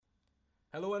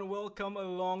Hello and welcome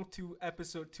along to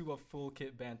episode 2 of Full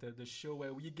Kit Banter, the show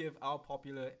where we give our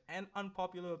popular and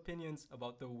unpopular opinions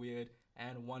about the weird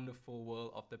and wonderful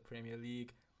world of the Premier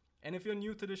League. And if you're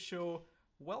new to the show,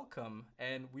 welcome.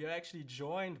 And we are actually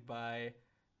joined by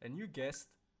a new guest,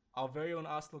 our very own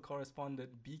Arsenal correspondent,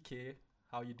 BK.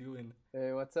 How you doing?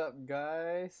 Hey, what's up,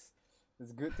 guys?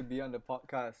 It's good to be on the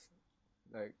podcast.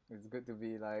 It's good to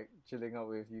be chilling out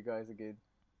with you guys again,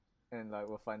 and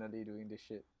we're finally doing this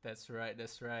shit. That's right.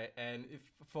 And if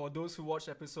for those who watched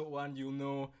episode 1, you'll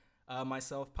know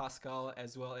myself, Pascal,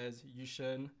 as well as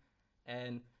Yushen.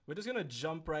 And we're just gonna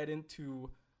jump right into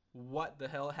what the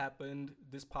hell happened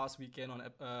this past weekend on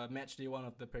match day 1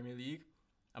 of the Premier League.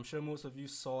 I'm sure most of you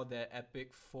saw that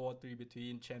epic 4-3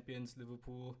 between champions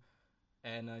Liverpool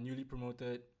and newly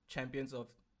promoted champions of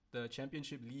the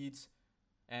Championship Leeds.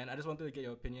 And I just wanted to get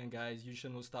your opinion, guys.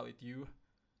 Yushen, we'll start with you.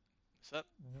 What's up?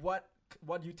 What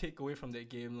what do you take away from that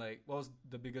game? Like, what was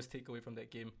the biggest takeaway from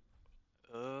that game?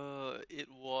 It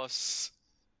was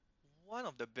one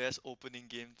of the best opening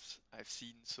games I've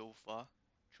seen so far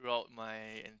throughout my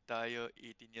entire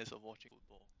 18 years of watching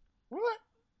football. What?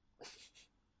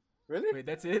 Really? Wait,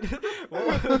 that's it?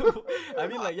 I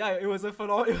mean, like, yeah, it was a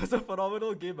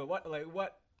phenomenal game. But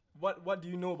what do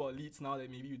you know about Leeds now that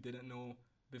maybe you didn't know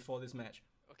before this match?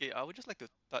 Okay, I would just like to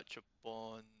touch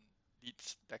upon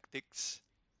Leeds tactics.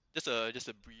 Just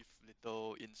a brief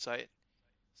little insight.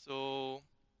 So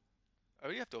I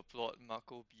really have to applaud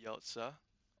Marco Bielsa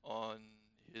on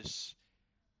his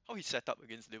how he set up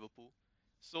against Liverpool.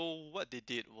 So what they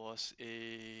did was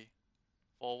a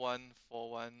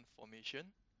 4-1-4-1 formation.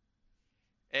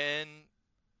 And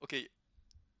okay,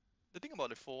 the thing about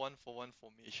the 4-1-4-1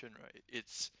 formation, right?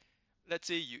 It's let's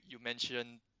say you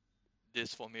mention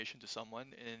this formation to someone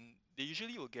and they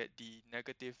usually will get the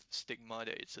negative stigma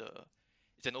that it's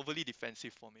an overly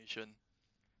defensive formation.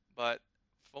 But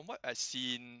from what I've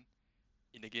seen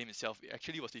in the game itself, it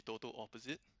actually was the total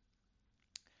opposite.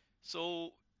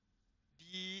 So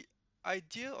the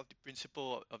idea of the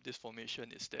principle of this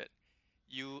formation is that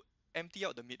you empty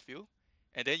out the midfield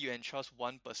and then you entrust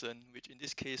one person, which in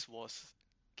this case was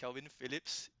Calvin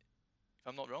Phillips, if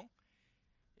I'm not wrong.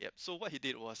 Yep. So what he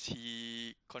did was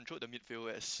he controlled the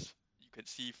midfield as you can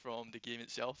see from the game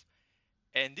itself,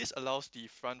 and this allows the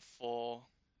front four,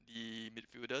 the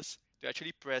midfielders, to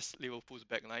actually press Liverpool's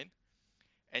backline.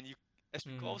 And you, as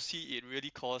we could Mm-hmm. all see, it really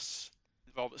caused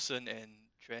Robertson and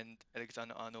Trent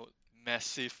Alexander-Arnold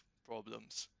massive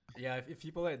problems. Yeah, if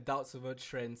people had doubts over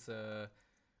Trent's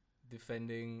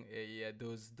defending, yeah,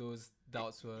 those Y-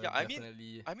 doubts were Yeah,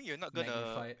 definitely I mean,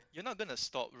 magnified. you're not gonna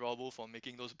stop Robbo from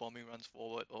making those bombing runs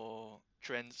forward or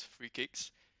Trent's free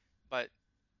kicks, but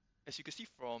as you can see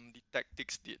from the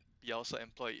tactics that Bielsa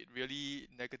employed, it really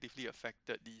negatively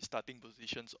affected the starting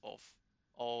positions of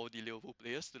all the Liverpool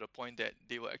players to the point that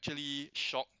they were actually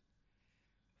shocked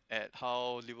at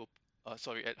how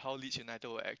at how Leeds United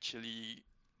were actually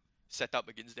set up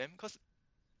against them. Because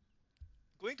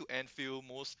going to Anfield,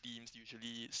 most teams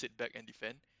usually sit back and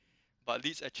defend, but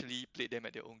Leeds actually played them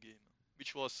at their own game,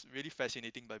 which was really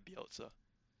fascinating by Bielsa.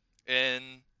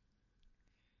 And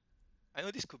I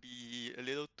know this could be a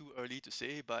little too early to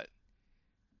say, but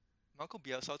Marco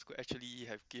Bielsa could actually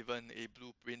have given a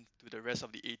blueprint to the rest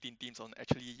of the 18 teams on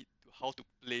actually to how to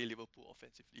play Liverpool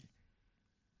offensively.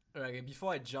 Alright, okay,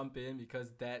 before I jump in,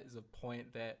 because that is a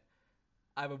point that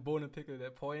I have a bone to pick at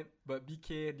that point. But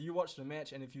BK, do you watch the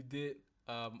match? And if you did,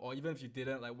 or even if you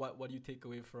didn't, like, what do you take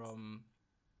away from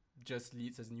just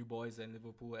Leeds as new boys and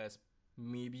Liverpool as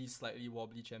maybe slightly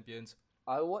wobbly champions?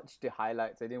 I watched the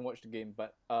highlights. I didn't watch the game,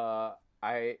 but I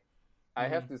I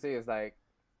Mm-hmm. have to say it's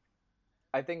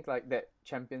I think that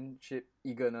championship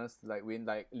eagerness to win.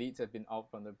 Leeds have been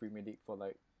out from the Premier League for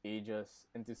ages,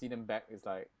 and to see them back is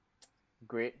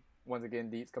great. Once again,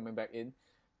 Leeds coming back in,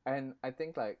 and I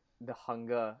think the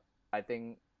hunger, I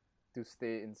think, to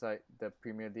stay inside the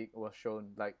Premier League was shown.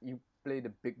 You play the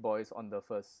big boys on the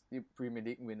first Premier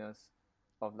League winners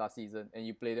of last season, and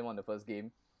you play them on the first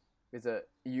game.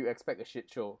 You expect a shit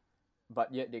show,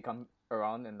 but yet they come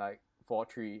around and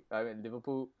 4-3. I mean,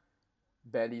 Liverpool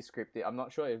barely scraped it. I'm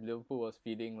not sure if Liverpool was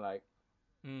feeling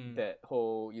Mm. that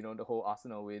whole the whole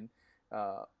Arsenal win,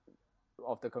 uh,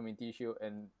 of the Community Shield,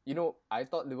 and I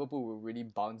thought Liverpool would really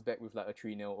bounce back with a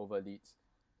 3-0 over Leeds,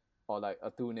 or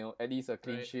a 2-0, at least a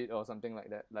clean Right. sheet or something like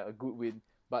that, a good win.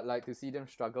 But to see them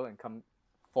struggle and come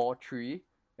 4-3,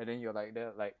 and then you're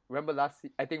remember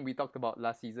I think we talked about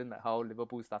last season, how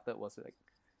Liverpool started was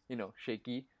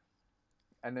shaky,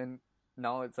 and then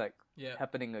now it's Yeah.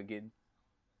 happening again.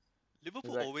 It's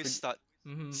Liverpool always pretty.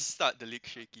 Mm-hmm. start the league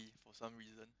shaky for some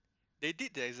reason. They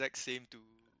did the exact same to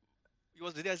It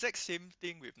was the exact same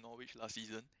thing with Norwich last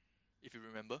season, if you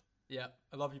remember. Yeah,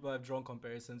 a lot of people have drawn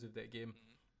comparisons with that game.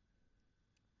 Mhm.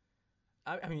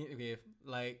 I mean, okay,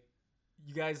 like,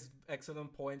 you guys,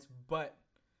 excellent points, but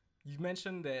you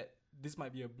mentioned that this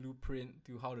might be a blueprint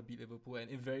to how to beat Liverpool,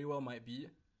 and it very well might be.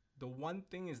 The one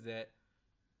thing is that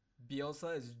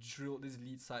Bielsa has drilled this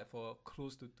lead side for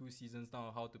close to 2 seasons now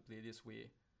on how to play this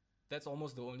way. That's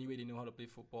almost the only way they know how to play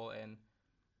football, and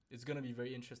it's going to be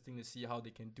very interesting to see how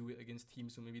they can do it against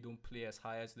teams who maybe don't play as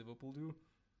high as Liverpool do.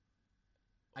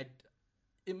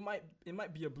 It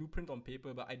might be a blueprint on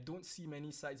paper, but I don't see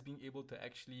many sides being able to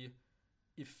actually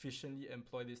efficiently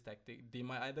employ this tactic. They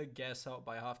might either gas out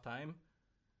by halftime,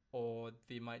 or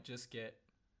they might just get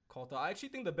caught out. I actually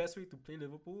think the best way to play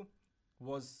Liverpool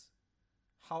was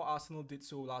how Arsenal did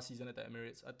so last season at the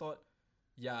Emirates. I thought,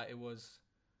 yeah, it was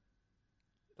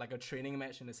like a training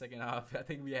match in the second half. I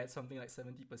think we had something like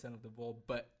 70% of the ball,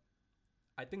 but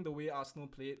I think the way Arsenal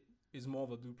played is more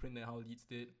of a blueprint than how Leeds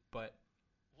did. But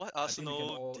What I think we can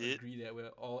Arsenal all did, agree that we're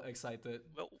all excited.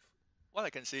 well, what I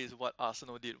can say is what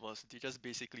Arsenal did was they just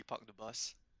basically parked the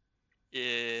bus.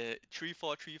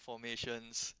 3-4-3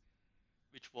 formations,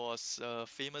 which was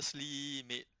famously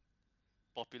made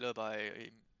popular by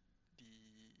the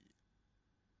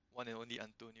one and only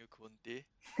Antonio Conte.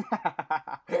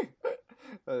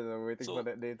 I was waiting for So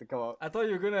that day to come out. I thought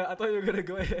you were gonna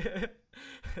go ahead.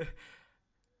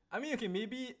 I mean, okay,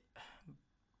 maybe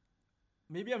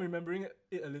I'm remembering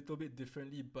it a little bit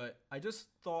differently, but I just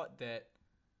thought that,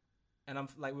 and I'm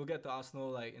like, we'll get to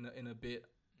Arsenal like in a bit.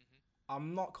 mhm.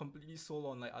 I'm not completely sold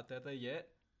on like Arteta yet,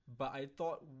 but I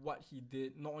thought what he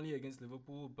did not only against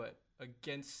Liverpool but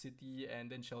against City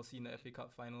and then Chelsea in the FA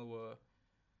Cup final were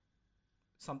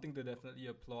something to definitely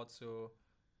applaud. So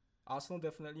Arsenal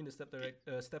definitely in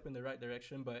the step in the right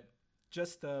direction, but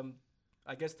just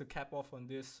I guess to cap off on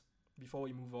this before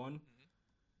we move on, Mhm.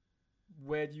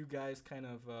 where do you guys kind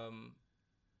of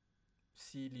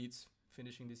see Leeds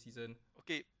finishing this season?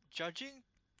 Okay, judging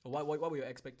Or the f- what will your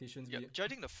expectations yeah, be?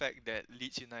 judging the fact that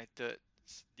Leeds United's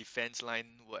defense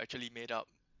line were actually made up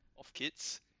of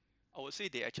kids, I would say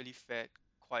they actually fared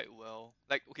quite well.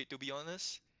 Like, okay, to be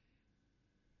honest,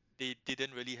 they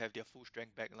didn't really have their full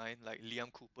strength back line. Like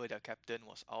Liam Cooper, their captain,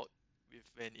 was out with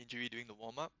an injury during the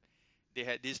warm up. They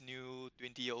had this new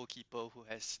 20-year-old keeper who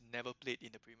has never played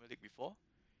in the Premier League before,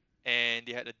 and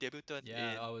they had a debutant Yeah,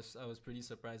 in. I was pretty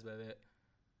surprised by that.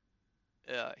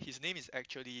 His name is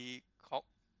actually Cock.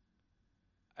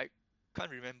 I can't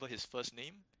remember his first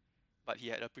name, but he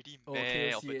had a pretty Oh,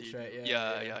 meh of a KOCH, right? debut. Yeah,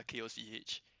 Yeah, yeah. yeah,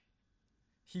 KOCH.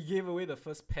 He gave away the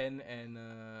first pen and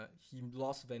he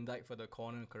lost Van Dijk for the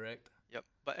corner, correct? Yep.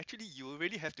 But actually, you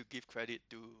really have to give credit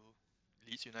to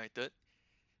Leeds United.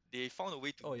 They found a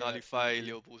way to Oh yeah, nullify absolutely.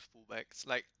 Liverpool's fullbacks.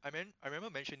 Like I remember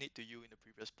mentioning it to you in the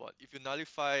previous pod. If you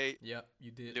nullify Yeah,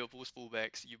 you did. Liverpool's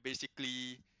fullbacks, you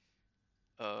basically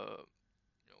uh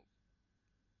you know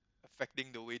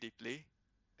affecting the way they play,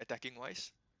 attacking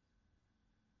wise.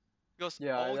 Because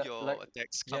Yeah, all that, like your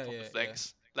attacks come Yeah, from the yeah, yeah.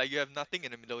 flanks. Like you have nothing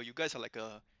in the middle. You guys are like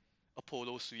a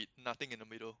polo suite, nothing in the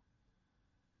middle.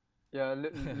 yeah,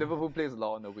 Liverpool plays a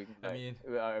lot on the wing. I Like mean,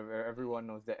 everyone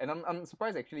knows that, and I'm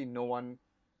surprised actually no one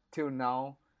till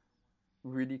now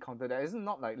really countered that. It's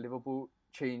not like Liverpool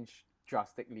changed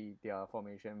drastically their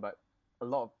formation, but a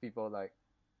lot of people like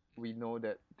we know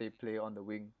that they play on the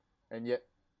wing, and yet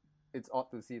it's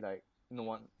odd to see like no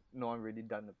one really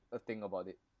done a thing about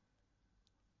it.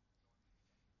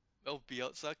 Well,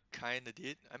 Bielsa kinda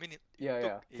did. I mean, it Yeah,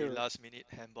 took yeah, a till last-minute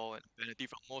handball and penalty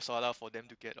from Mo Salah for them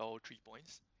to get all 3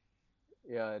 points.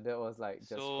 yeah, that was like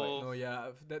just quite. So no, yeah.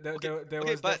 okay, There okay,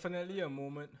 was but definitely a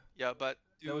moment. yeah, but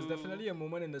There was to definitely a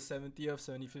moment in the 70th,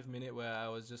 75th minute where I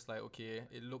was just like, okay,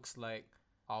 it looks like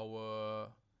our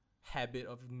habit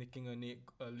of nicking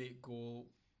a late goal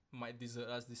might desert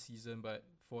us this season, but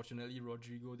fortunately,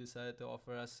 Rodrigo decided to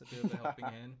offer us a bit of a helping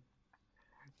hand,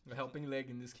 a helping leg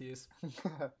in this case.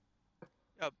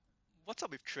 yeah, what's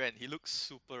up with Trent? He looks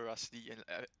super rusty, and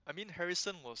I mean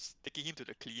Harrison was taking him to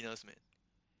the cleaners, man.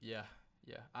 Yeah,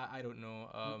 yeah. I don't know.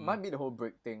 Might be the whole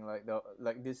break thing,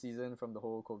 like this season from the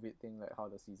whole COVID thing, like how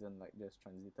the season like just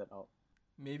transited out.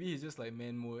 Maybe he's just like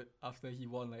man mode after he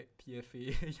won like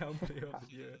PFA Young Player of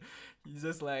the Year. He's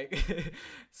just like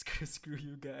screw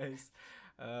you guys.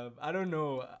 I don't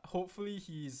know. Hopefully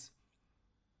he's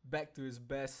back to his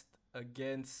best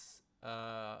against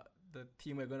the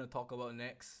team we're gonna talk about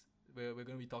next. We're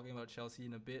gonna be talking about Chelsea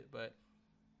in a bit, but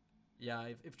yeah,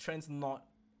 if Trent's not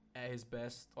at his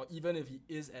best, or even if he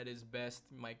is at his best,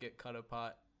 he might get cut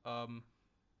apart.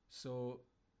 So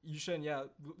Yushen, yeah,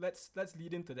 let's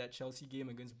lead into that Chelsea game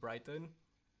against Brighton.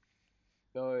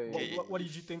 Oi. What, Okay, what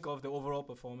did you if think of the overall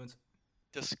performance?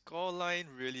 the scoreline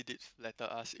really did flatter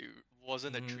us, it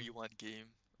wasn't a Mm-hmm. 3-1 game.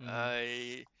 Mm-hmm.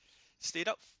 I stayed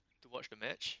up to watch the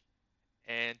match,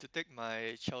 and to take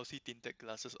my Chelsea tinted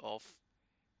glasses off,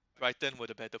 Brighton were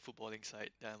the better footballing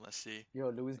side, that I must say. Yo,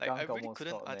 Lewis Like, I Dunk really almost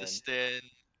couldn't scored, man. understand.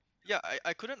 Yeah,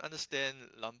 I couldn't understand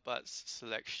Lampard's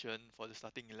selection for the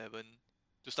starting 11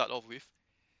 to start off with.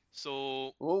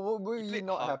 So Were he you played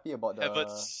not happy about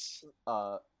Havertz.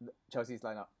 Chelsea's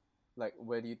lineup? Like,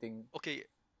 where do you think? Okay,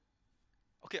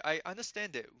 okay, I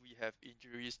understand that we have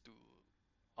injuries to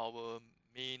our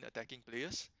main attacking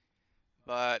players,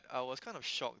 but I was kind of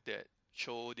shocked that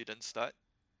Cho didn't start,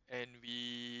 and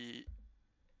we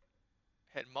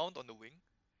had Mount on the wing.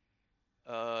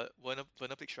 Werner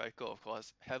played striker, of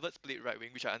course. Havertz played right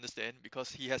wing, which I understand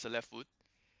because he has a left foot,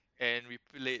 and we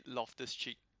played Loftus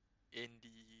Cheek in the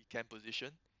cam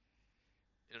position.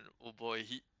 And oh boy,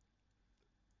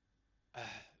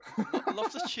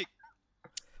 Loftus Cheek,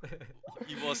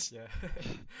 he was Yeah.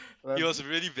 he Let's was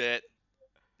really bad.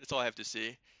 That's all I have to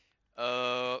say.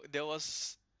 There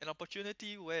was an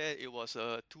opportunity where it was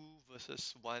a 2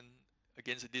 versus 1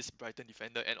 against this Brighton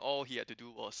defender, and all he had to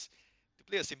do was to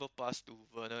play a simple pass to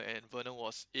Werner, and Werner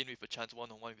was in with a chance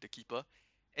one-on-one with the keeper,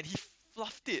 and he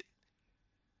fluffed it.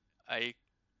 I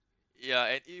Yeah,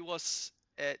 and it was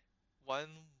at one.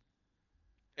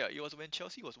 Yeah, it was when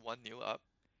Chelsea was 1-0 up,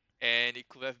 and it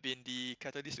could have been the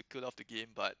catalyst to kill off the game,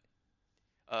 but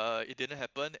it didn't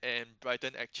happen, and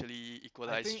Brighton actually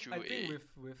I equalized think I through think a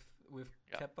with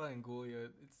yeah. Kepa and goal, yeah,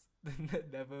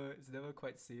 it's never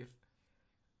quite safe.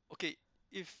 Okay,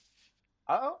 if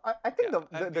I think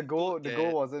yeah, I've been told the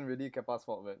goal that wasn't really Kepa's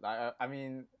fault, but I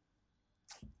mean,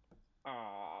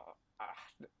 uh,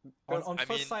 On because on I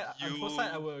first mean sight, I you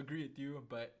will agree with you,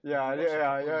 but if yeah you yeah watch the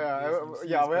yeah couple yeah replays, yeah you see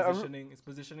yeah his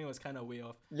positioning was kind of way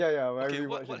off. yeah when I okay,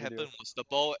 what rewatched the what video. happened was the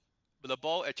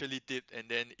ball actually dipped and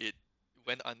then it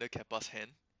went under Kepa's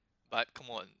hand. But come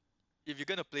on, if you're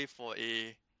gonna play for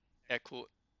a air quote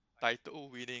title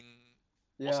winning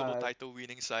possible Yeah title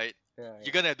winning side, yeah.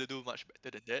 you're gonna have to do much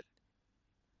better than that.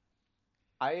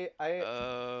 I I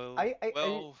Uh, I I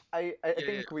I well, I yeah, yeah.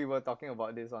 think we were talking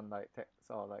about this on like text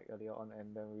or like earlier on,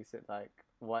 and then we said like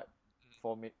what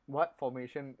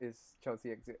formation is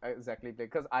Chelsea exactly playing?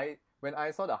 Because when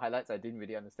I saw the highlights, I didn't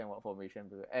really understand what formation,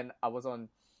 and I was on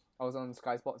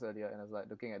Sky Sports earlier, and I was like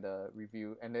looking at the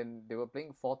review, and then they were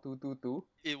playing 4-2-2-2.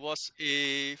 It was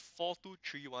a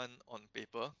 4-2-3-1 on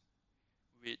paper,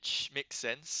 which makes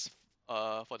sense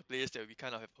for the players that we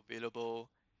kind of have available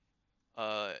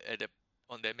at the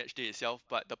on that match day itself,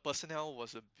 but the personnel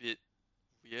was a bit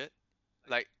weird.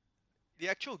 Like the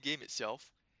actual game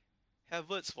itself,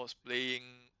 Havertz was playing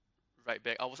right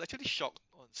back. I was actually shocked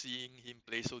on seeing him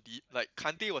play so deep. Like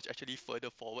Kante was actually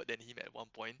further forward than him at one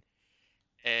point,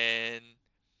 and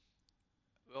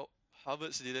well,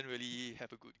 Havertz didn't really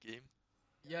have a good game.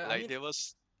 Yeah, I Like mean, there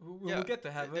was, we'll yeah, get to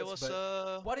there Havertz, was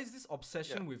but what is this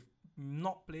yeah. obsession with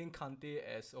not playing Kante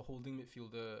as a holding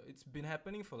midfielder? It's been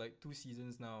happening for like 2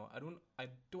 seasons now. I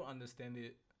don't understand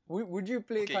it. Would you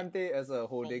play Okay, Kante as a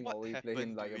from holding, what or would you play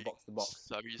him happened like a during box to box?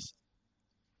 Savi's.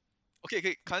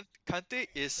 Okay, Kante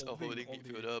is a Holding holding all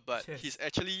day. midfielder, but Yes.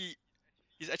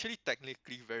 he's actually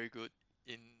technically very good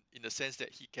in in the sense that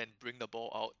he can bring the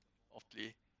ball out of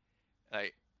play.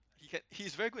 Like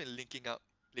he's very good in linking up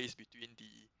plays between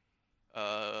the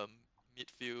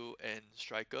midfield and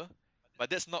striker. But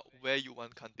that's not where you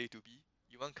want Kante to be.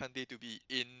 You want Kante to be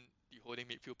in the holding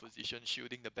midfield position,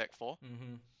 shielding the back four.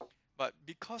 Mm-hmm. But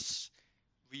because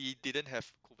we didn't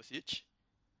have Kovacic,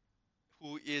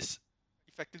 who is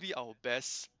effectively our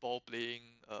best ball playing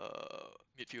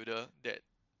midfielder that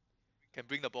can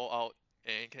bring the ball out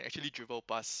and can actually dribble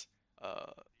past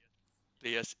uh,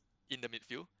 players in the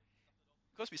midfield.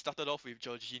 Because we started off with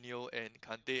Jorginho and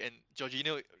Kante, and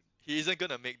Jorginho, he isn't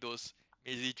gonna make those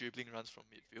mazy dribbling runs from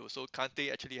midfield. So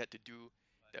Kante actually had to do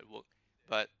that work.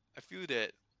 But I feel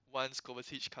that once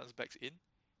Kovacic comes back in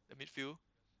the midfield,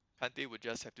 Kante would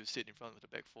just have to sit in front of the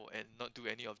back four and not do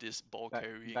any of this ball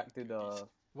carrying Back to duties. the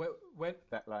When when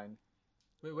back line.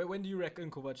 when do you reckon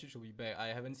Kovacic will be back? I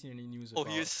haven't seen any news Oh,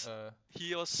 about.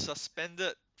 he was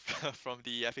suspended from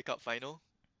the FA Cup final,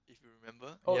 if you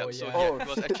remember. Oh, Yeah, Oh so yeah. he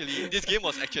was actually this game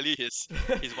was actually his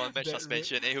one match That red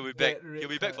suspension, and he'll be back. that red He'll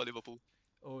be back for card. Liverpool.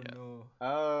 Oh Yeah. no.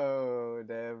 Oh,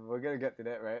 damn. We're gonna get to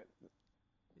that, right?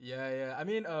 Yeah. I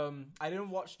mean, I didn't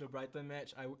watch the Brighton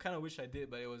match. I kind of wish I did,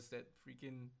 but it was at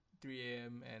freaking 3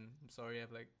 a.m. and I'm sorry, I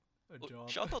have like a Oh, job.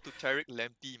 shout out to Tarek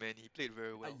Lamptey, man. He played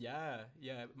very well.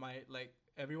 Yeah. My like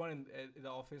everyone in the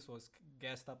office was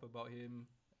gassed up about him,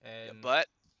 Yeah, and but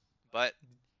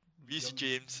Reece Young-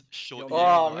 James showed young me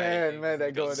Oh Yeah, why man, that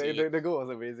he goal, got the, saved. the goal was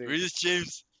amazing. Reece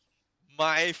James,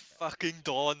 my fucking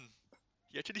Don.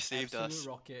 He actually saved absolute us.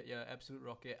 rocket, yeah, absolute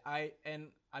rocket. I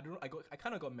don't know, I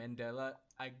kind of got Mandela.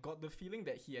 I got the feeling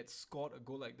that he had scored a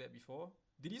goal like that before.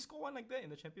 Did he score one like that in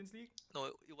the Champions League? No,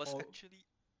 it was Oh. actually.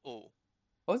 Oh,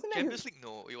 Wasn't it? Champions League,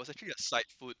 no. It was actually a side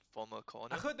foot from a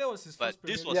corner. I heard that was his But first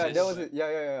this Premier was League Yeah, his- that goal, was but- it.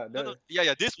 Yeah. No,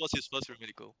 yeah, this was his first Premier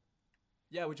League goal.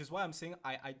 Yeah, which is why I'm saying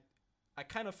I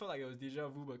kind of felt like it was deja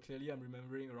vu, but clearly I'm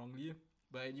remembering wrongly.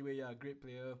 But anyway, yeah, great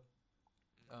player.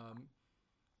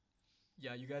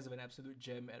 Yeah, you guys have an absolute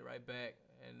gem at right back,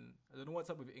 and I don't know what's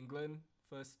up with England.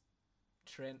 First,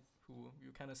 Trent, who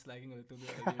you kind of slagging a little bit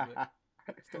earlier,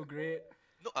 but still great.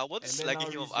 No, I wasn't And then now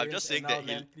slagging him off. Reece I'm James, just saying and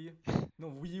now that he. Lampley. No,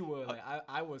 we were like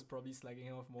I was probably slagging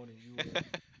him off more than you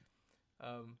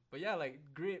were. But yeah, like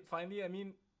great. Finally, I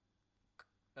mean,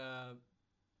 I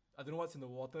don't know what's in the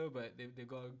water, but they've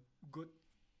got a good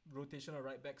rotation of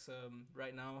right backs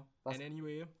right now. And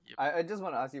anyway, I just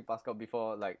want to ask you, Pascal,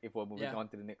 before like if we're moving Yeah. on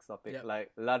to the next topic, Yeah. like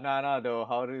Lanana though,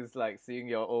 how is like seeing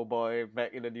your old boy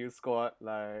back in the new squad?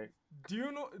 Like, do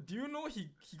you know he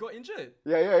got injured?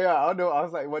 yeah. I don't know. I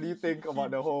was like, what do you think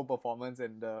about the he- whole performance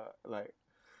and the like?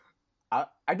 I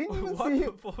didn't even What see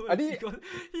him. performance? didn't-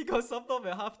 He got subbed off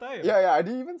at halftime. Yeah. I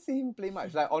didn't even see him play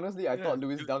much. Like honestly, I Yeah. thought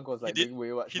Lewis Dude, Dunk was he like did- doing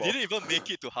way much He more. didn't even make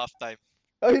it to halftime.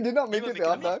 Oh, he did not He make didn't it make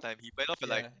to it to halftime. halftime. He went off at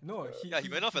like. No, He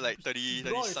went off at like 30 he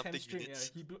blew out his something hamstring,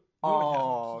 minutes. Yeah, he blew.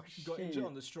 Oh, he got injured shit.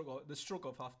 on the stroke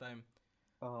of halftime,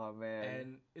 Oh man.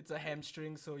 and it's a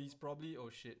hamstring, so he's probably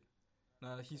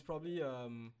he's probably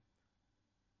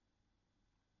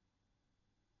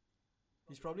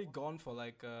he's probably gone for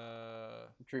like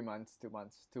 3 months, 2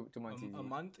 months, two months easy. a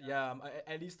month. Yeah,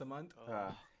 at least a month.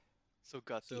 Ah. So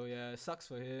gutted. So yeah, it sucks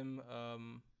for him.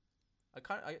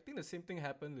 I think the same thing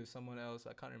happened with someone else.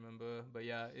 I can't remember, but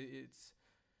yeah, it's.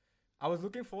 I was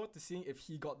looking forward to seeing if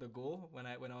he got the goal when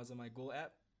I was on my goal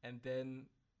app, and then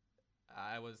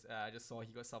I just saw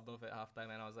he got subbed off at halftime,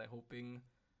 and I was like hoping.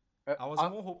 I was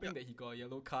more hoping that he got a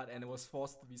yellow card and was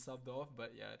forced to be subbed off,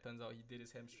 but yeah, it turns out he did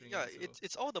his hamstring. Yeah, so.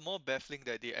 it's all the more baffling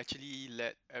that they actually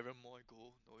let Aaron Moy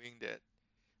go, knowing that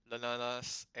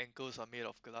Lanana's ankles are made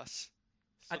of glass.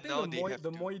 So I think now they have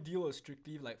the to- Moy deal was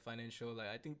strictly like financial. Like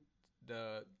I think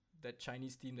that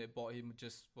Chinese team that bought him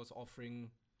just was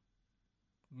offering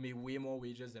way more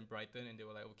wages than Brighton, and they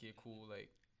were like, okay, cool, like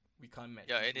we can't match.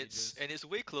 Yeah, these and wages. it's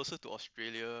way closer to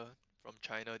Australia from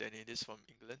China than it is from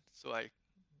England. So I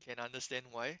can understand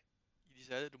why he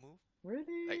decided to move.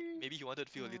 Really? Like maybe he wanted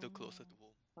to feel a little closer to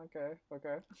home.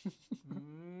 Okay.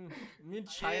 I mean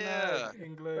China, Yeah.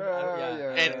 England,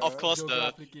 Yeah. And of course the-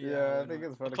 geographically, Yeah, I why think not?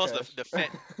 it's for Of the course, cash.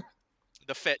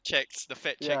 the fat checks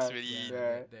Yeah, really.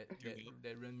 Yeah, Yeah.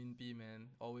 that renminbi, man,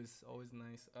 always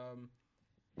nice.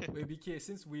 Wait, BK,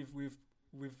 since we've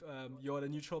you're the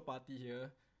neutral party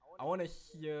here, I want to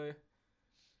hear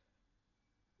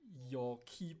your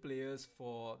key players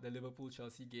for the Liverpool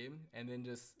Chelsea game, and then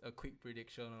just a quick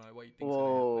prediction on like, what you think's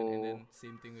gonna happen, and then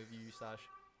same thing with you, Sash.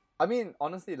 I mean,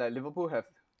 honestly, like Liverpool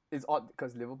it's odd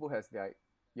because Liverpool has like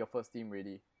your first team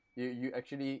ready. You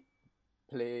actually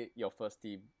play your first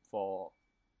team for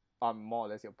more or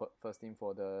less your first team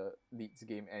for the Leeds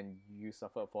game, and you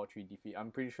suffer a 4-3 defeat.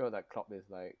 I'm pretty sure that Klopp is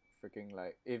like freaking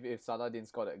like if Salah didn't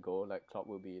score that goal, like Klopp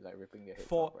will be like ripping their heads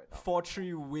off right now.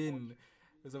 4-3 win.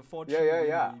 There's a 4-3 Yeah,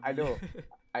 win, I baby. know.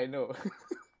 I know.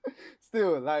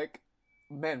 Still, like,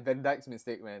 man, Van Dijk's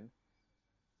mistake, man.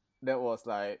 That was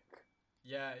like,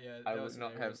 yeah, I that would was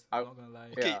not have- hilarious, I- I'm not gonna lie.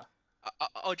 Okay, yeah.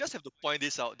 I'll just have to point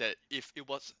this out that if it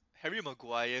was Harry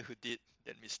Maguire who did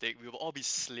that mistake, we will all be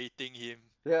slating him.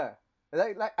 Yeah.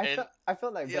 Like And- I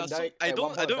felt like Yeah, Van so Dijk I at one don't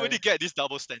point I in don't really time- get this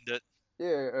double standard.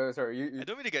 Yeah, sorry, you I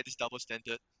don't really get this double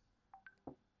standard.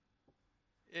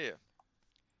 Yeah.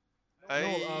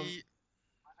 No,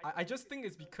 I just think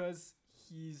it's because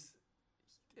he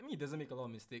doesn't make a lot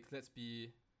of mistakes. Let's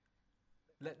be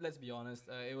honest.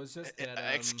 It was just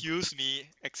that. Excuse me.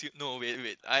 No,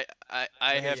 wait. I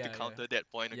Yeah, have to yeah. counter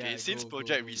that point. Okay, Yeah, since go,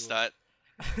 Project go. Restart,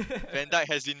 Van Dijk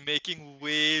has been making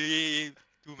way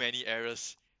too many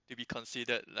errors to be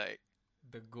considered like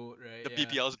the GOAT, right? the yeah.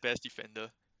 PPL's best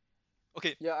defender.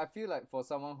 Okay, Yeah, I feel like for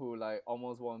someone who like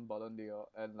almost won Ballon d'Or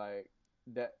and like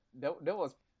that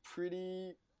was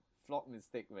pretty flawed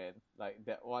mistake, man. Like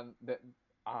that one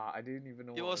I didn't even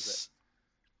know it what was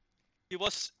it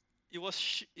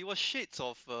was shades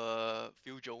of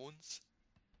Phil Jones.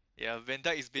 Yeah, Van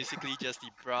Dijk is basically just the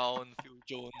brown Phil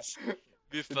Jones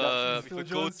with The Phil a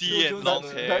Jones- goatee Phil and Jones long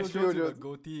with a- hair. That's Phil Phil Jones with a Jones.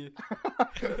 goatee.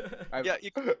 that.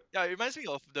 Yeah, it reminds me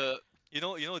of the you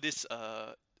know this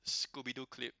Scooby-Doo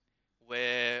clip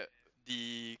where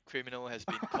the criminal has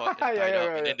been caught and Yeah, tied yeah, up,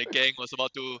 yeah, and yeah. then the gang was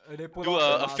about to They pull do off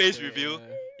the a mask, face right? reveal.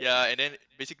 Yeah, and then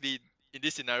basically in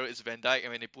this scenario it's Van Dijk,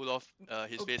 and when they pull off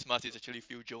his Okay. face mask, it's actually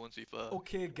Phil Jones with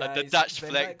Okay, the guys, Dutch Van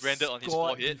flag Dijk branded on his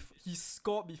scored. forehead. He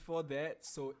scored before that,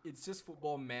 so it's just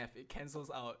football math. It cancels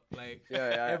out. Like Yeah,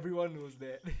 yeah. everyone knows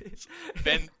that.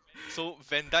 So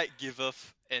Van Dijk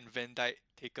giveth and Van Dijk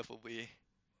taketh away.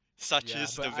 Such Yeah,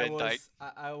 is but the Van Dijk.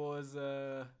 I was,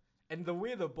 and the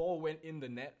way the ball went in the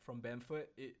net from Bamford,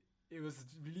 it was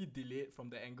really delayed from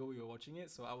the angle we were watching it.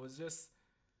 So I was just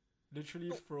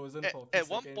literally frozen for a few At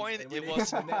one seconds. point, and when it hit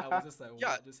was the net, I was just like, yeah,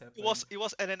 what just happened? it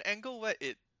was at an angle where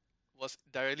it was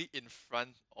directly in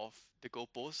front of the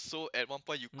goalpost. So at one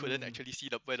point you couldn't actually see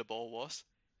where the ball was,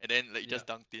 and then like it just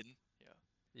dunked in. Yeah.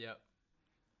 Yeah.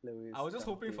 Lewis I was just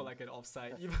hoping for Duncan. like an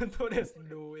offside, even though there's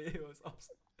no way it was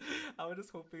offside. I was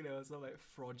just hoping there was some like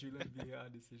fraudulent VAR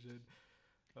decision.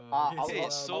 Okay,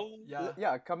 so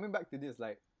yeah, coming back to this,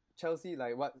 like Chelsea,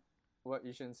 like what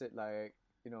Yishan said, like,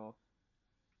 you know,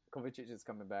 Kovacic is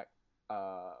coming back.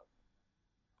 I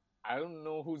don't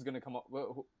know who's gonna come up.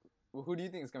 Who do you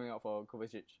think is coming out for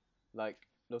Kovacic? Like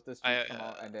Loftus Cheek come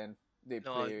out and then they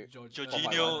play.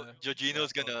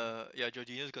 Jorginho's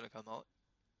gonna come out.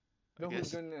 No,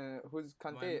 who's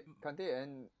Kante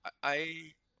and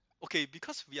Okay,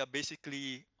 because we are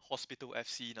basically Hospital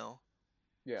FC now.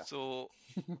 yeah. So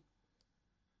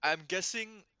I'm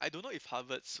guessing, I don't know if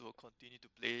Havertz will continue to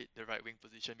play the right wing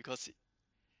position because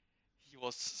he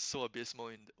was so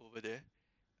abysmal over there.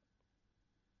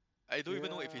 I don't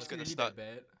even know if he's gonna really start.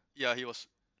 that bad? Yeah, he was.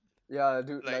 Yeah,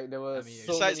 dude. Like there was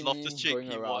so besides many Loftus memes Cheek,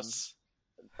 going he around. was.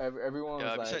 Everyone was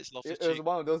like, besides Loftus it was Cheek.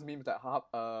 one of those memes that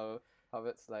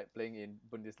Havertz like playing in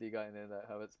Bundesliga and then like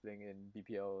Havertz playing in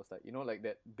BPL. Was like, you know, like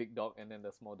that big dog and then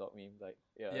the small dog meme. Like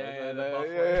yeah.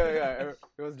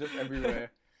 It was just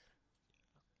everywhere.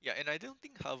 Yeah, and I don't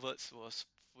think Havertz was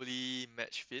fully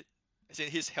match fit. As in,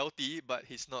 he's healthy, but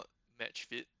he's not match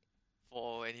fit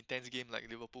for an intense game like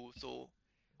Liverpool. So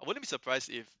I wouldn't be surprised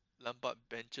if Lampard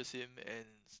benches him and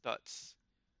starts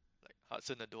like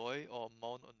Hudson-Odoi or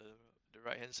Mount on the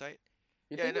right hand side.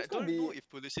 And I don't know if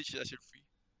Pulisic is actually free.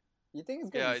 You think it's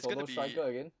gonna be solo striker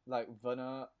again, like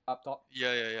Werner up top?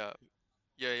 Yeah.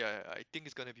 I think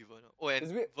it's gonna be Werner. Oh,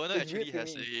 and Werner actually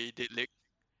has a dead leg.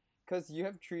 Because you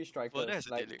have three strikers,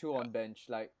 like two on bench.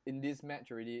 Like in this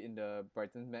match already, in the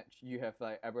Brighton match, you have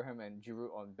like Abraham and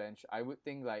Giroud on bench. I would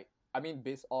think like, I mean,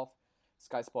 based off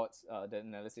Sky Sports the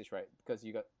analysis, right? Because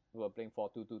you were playing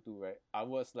 4-2-2-2, right? I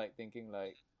was like thinking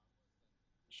like,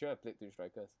 should I play two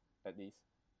strikers at least?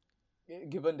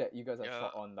 Given that you guys are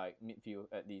short on like midfield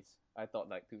at least, I thought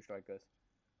like two strikers.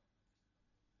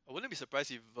 I wouldn't be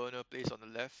surprised if Werner plays on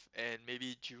the left and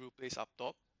maybe Giroud plays up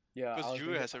top. Yeah, because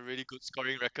Giroud has a really good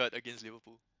scoring record against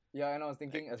Liverpool. Yeah, and I was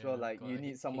thinking as well, like you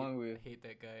need someone with. I hate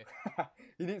that guy.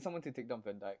 You need someone to take down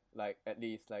Van Dijk, like at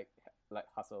least like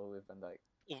hustle with Van Dijk.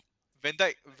 Oh, Van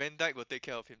Dijk will take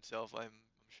care of himself. I'm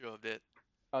sure of that.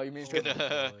 Oh, you mean Phil?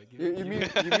 You mean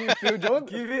Phil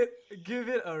Jones? Give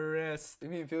it a rest. You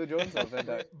mean Phil Jones or Van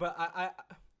Dijk? But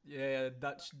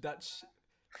Dutch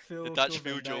Phil. The Dutch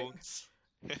Phil Phil Jones.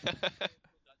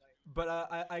 But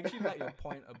I actually like your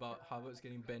point about Havertz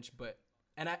getting benched,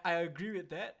 and I agree with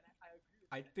that.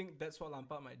 I think that's what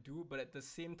Lampard might do, but at the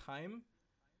same time,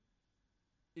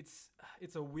 it's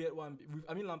a weird one.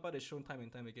 I mean, Lampard has shown time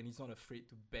and time again he's not afraid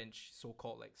to bench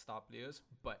so-called like star players,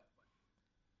 but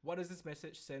what does this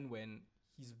message send when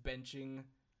he's benching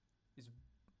his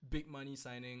big money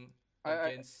signing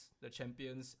against the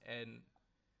champions and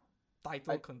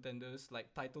title contenders,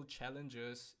 like title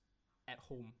challengers at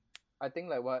home? I think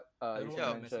like what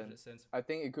mentioned. I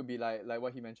think it could be like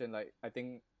what he mentioned. Like I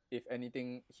think if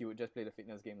anything, he would just play the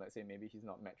fitness game. Like say maybe he's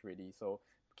not match ready, so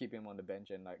keep him on the bench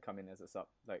and like come in as a sub.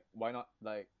 Like why not?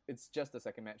 Like it's just the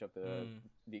second match of the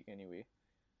league anyway.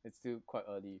 It's still quite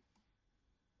early,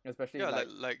 especially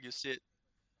like you said.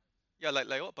 Yeah, like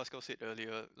what Pascal said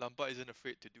earlier. Lampard isn't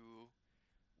afraid to do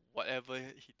whatever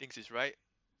he thinks is right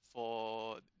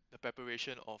for the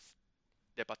preparation of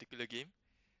that particular game.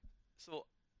 So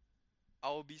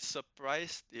I'll be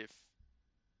surprised if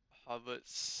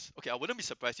Havertz. Okay, I wouldn't be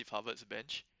surprised if Havertz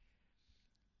bench,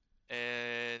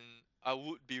 and I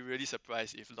would be really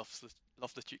surprised if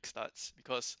Loftus Cheek starts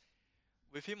because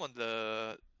with him on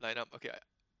the lineup. Okay,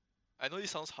 I know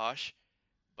this sounds harsh,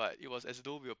 but it was as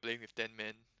though we were playing with 10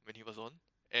 men when he was on,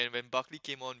 and when Barkley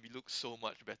came on, we looked so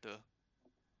much better.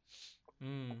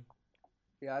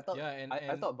 Yeah, I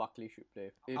thought Barkley should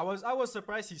play. I was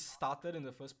surprised he started in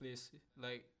the first place.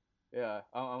 Like Yeah,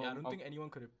 Yeah, I don't think anyone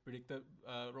could have predicted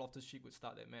Loftus-Cheek would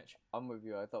start that match. I'm with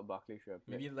you. I thought Barkley should have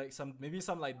played. Maybe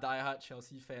some like diehard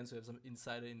Chelsea fans who have some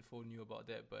insider info knew about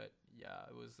that, but yeah,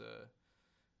 it was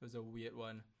a weird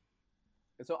one.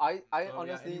 So I Well, yeah,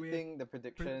 honestly anyway, think the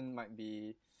prediction might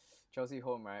be Chelsea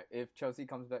home, right? If Chelsea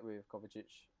comes back with Kovacic,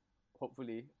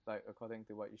 hopefully, like according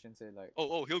to what Yushin said, like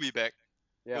He'll be back.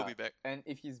 yeah, He'll be back. and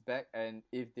if he's back and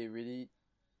if they really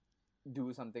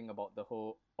do something about the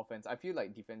whole offense, I feel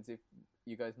like defensive,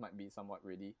 you guys might be somewhat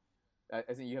ready.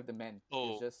 As in, you have the man.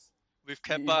 Oh. It's just With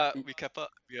you- Kepa, you- with Kepa,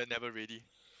 we are never ready.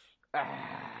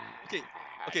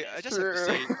 Okay, I that's just have to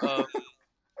say, true.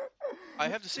 I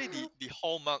have to say the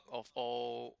hallmark of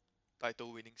all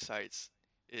title winning sides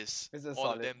is It's a all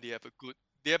solid. of them. They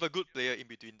have a good player in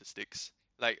between the sticks.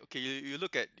 Like okay, you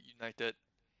look at United.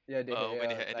 Yeah, they When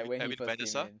they had like when he Edwin first van der came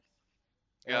Sar. in.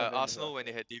 Yeah, Van der Arsenal Sar, when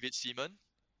they had David Seaman.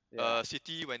 yeah.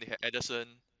 City when they had Ederson.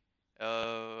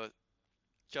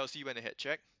 Chelsea when they had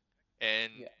Jack,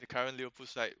 and Yeah. the current Liverpool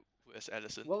side who has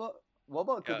Ederson. What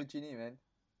about Yeah. Cudicini, man?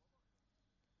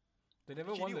 They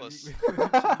never Cudicini won the was- league.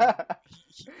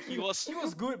 With He was he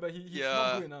was good, but he's Yeah.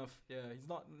 not good enough. Yeah, he's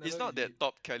not. he's never not that elite.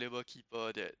 top caliber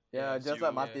keeper that Yeah, just you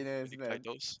like Martinez, winning man.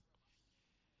 titles.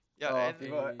 Yeah, Oh, and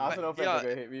people, Hey. Arsenal fans are yeah,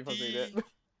 gonna hate me for saying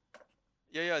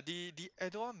that. the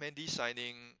Edouard Mendy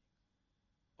signing.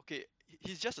 Okay,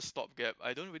 he's just a stopgap.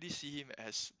 I don't really see him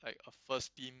as like a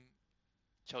first team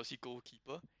Chelsea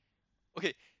goalkeeper.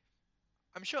 Okay,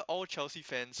 I'm sure all Chelsea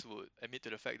fans would admit to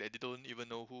the fact that they don't even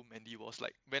know who Mendy was.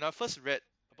 Like when I first read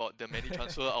about the Mendy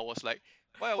transfer, I was like,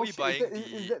 why are Oh we shit, buying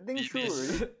is that thing true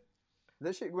this? already?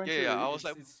 That shit went Yeah, through yeah, I already? was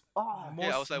like, It's Oh,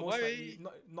 Yeah, I was like, most why- likely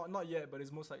not yet, but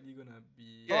it's most likely gonna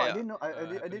be. oh, Yeah, I yeah. didn't know. I happening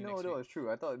didn't know next that week. was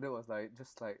true. I thought that was like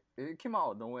just like it came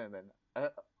out of nowhere, man.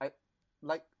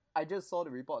 I just saw the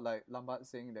report like Lampard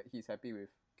saying that he's happy with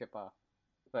Kepa,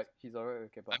 like he's alright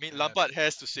with Kepa. I mean, Yeah. Lampard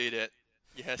has to say that.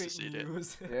 He has to Fake say that.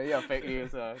 news. yeah, fake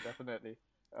news, definitely.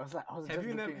 I was have just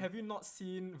you looking. have you not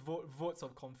seen votes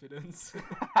of confidence?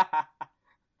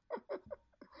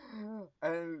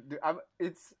 And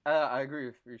I agree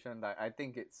with Rishan. Like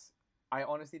I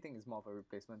honestly think it's more of a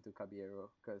replacement to Caballero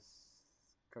because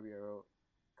Caballero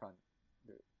can't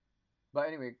do it. But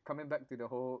anyway, coming back to the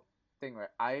whole thing, right?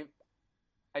 I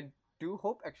do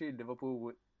hope actually Liverpool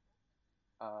would.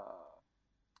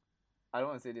 I don't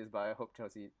want to say this, but I hope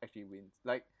Chelsea actually wins.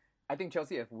 Like I think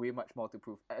Chelsea have way much more to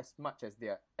prove. As much as they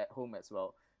are at home as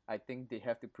well, I think they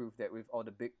have to prove that with all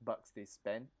the big bucks they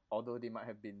spend, although they might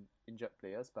have been injured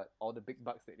players, but all the big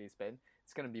bucks that they spend,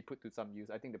 it's going to be put to some use.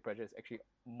 I think the pressure is actually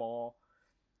more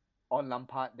on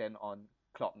Lampard than on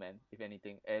Klopp, man, if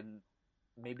anything. And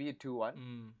maybe a 2-1.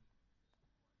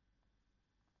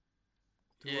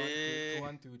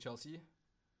 2-1 to Chelsea.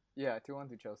 Yeah, 2-1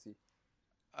 to Chelsea.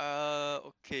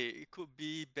 Okay, it could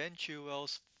be Ben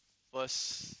Chilwell's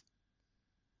first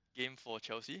game for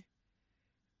Chelsea.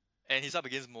 And he's up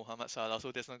against Mohamed Salah,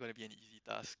 so that's not going to be an easy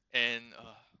task. And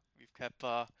with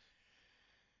Kepa,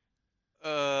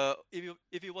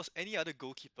 if it was any other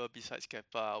goalkeeper besides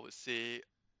Kepa, I would say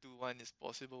 2-1 is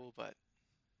possible, but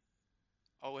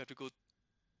I would have to go 2-2,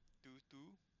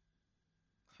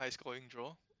 high scoring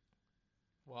draw.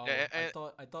 Wow, Yeah, I and-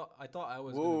 thought I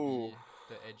was Whoa. gonna be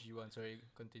the edgy one. Sorry,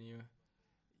 continue.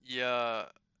 Yeah,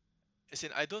 as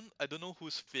in I don't know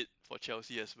who's fit for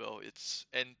Chelsea as well.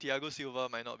 And Thiago Silva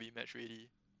might not be match ready,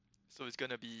 so it's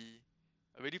gonna be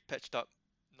a really patched up,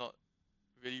 not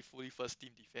really fully first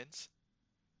team defense.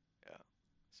 Yeah,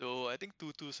 so I think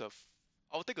 2-2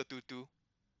 I'll take a 2-2.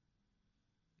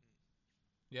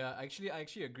 Yeah, I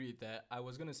actually agreed that I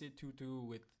was gonna say 2-2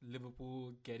 with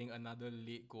Liverpool getting another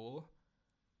late goal.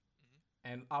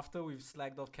 And after we've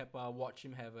slagged off Kepa, watch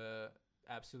him have a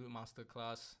absolute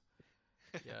masterclass.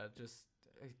 Yeah, just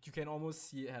you can almost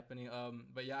see it happening.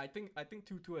 But yeah, I think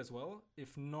 2-2 as well.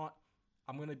 If not,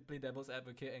 I'm gonna play devil's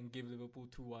advocate and give Liverpool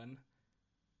 2-1,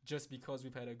 just because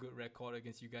we've had a good record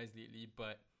against you guys lately.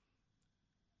 But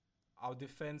our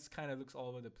defense kind of looks all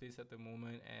over the place at the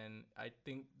moment, and I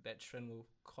think that trend will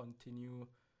continue.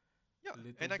 Yeah, A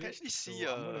little and I can bit. actually So see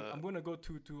I'm gonna go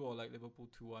 2-2 or like Liverpool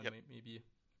 2-1 Yep. maybe.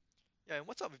 Yeah, and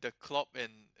what's up with the Klopp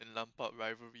and Lampard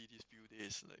rivalry these few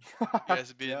days? Like it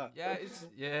has been Yeah.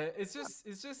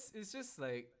 It's just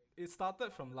like it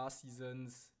started from last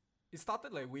season's. It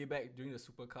started like way back during the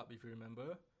Super Cup, if you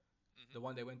remember, the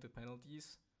one that went to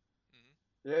penalties.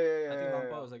 Yeah. I think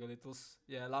Lampard was like a little.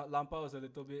 Lampard was a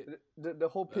little bit. The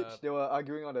whole pitch, they were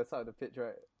arguing on the side of the pitch,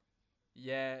 right?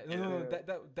 Yeah, no,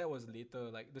 that was later.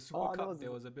 Like the Super that Cup, was-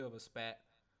 there was a bit of a spat.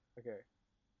 Okay.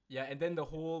 Yeah, and then the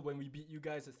whole when we beat you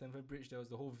guys at Stamford Bridge, there was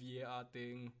the whole VAR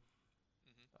thing.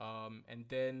 And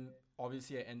then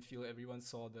obviously at Anfield, everyone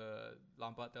saw the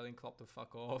Lampard telling Klopp to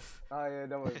fuck off. Ah, yeah,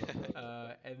 that was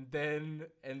remember.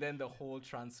 And then the whole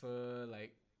transfer,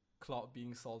 like Klopp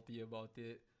being salty about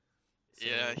it.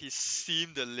 Yeah, So he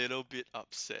seemed a little bit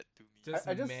upset to me. just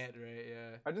I just mad, right?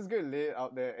 Yeah. I just gonna lay it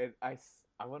out there, and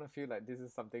I want to feel like this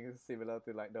is something similar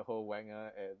to like the whole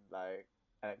Wenger and like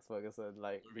Alex Ferguson,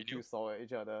 like the two Mourinho. saw at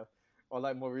each other, or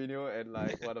like Mourinho and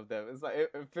like one of them. It's like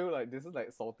I feel like this is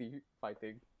like salty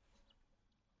fighting.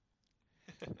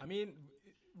 I mean,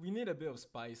 we need a bit of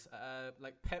spice.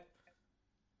 Like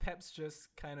Pep's just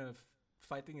kind of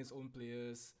fighting his own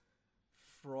players,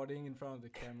 frauding in front of the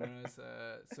cameras.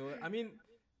 So I mean,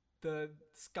 the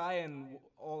Sky and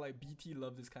all like BT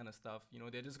love this kind of stuff. You know,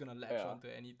 they're just gonna latch Yeah. onto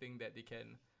anything that they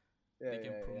can Yeah, they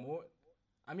can promote.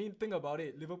 I mean, think about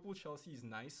it. Liverpool Chelsea is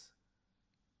nice,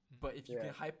 but if you Yeah.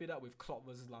 can hype it up with Klopp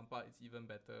versus Lampard, it's even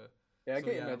better. Yeah, I So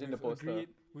can imagine the we've poster. agreed.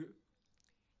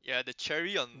 Yeah, the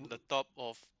cherry on the top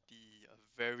of the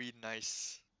very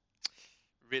nice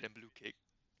red and blue cake.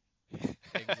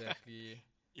 Exactly.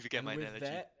 If you get And my with analogy.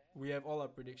 that, we have all our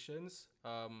predictions.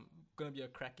 Gonna be a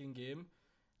cracking game.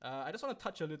 I just want to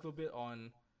touch a little bit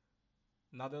on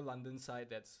another London side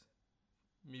that's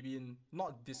maybe in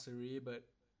not disarray, but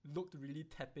looked really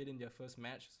tepid in their first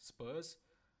match. Spurs.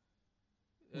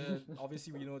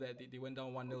 Obviously, we know that they went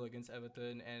down 1-0 against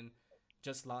Everton, and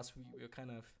just last week we were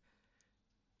kind of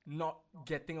not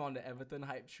getting on the Everton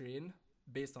hype train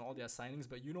based on all their signings.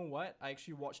 But you know what? I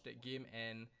actually watched that game,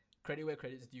 and credit where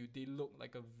credit's due. They look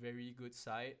like a very good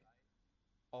side.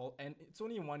 And it's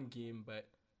only one game, but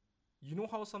you know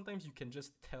how sometimes you can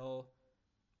just tell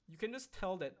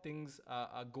that things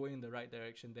are going in the right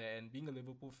direction there. And being a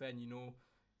Liverpool fan, you know,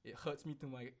 it hurts me to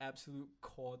my absolute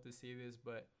core to say this,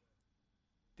 but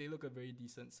they look a very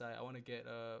decent side. I want to get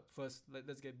first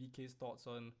let's get BK's thoughts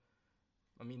on.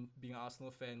 I mean, being an Arsenal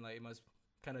fan, like it must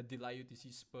kind of delight you to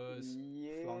see Spurs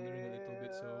floundering a little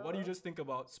bit. So, what do you just think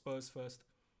about Spurs first?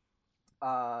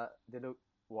 They look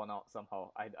worn out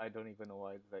somehow. I don't even know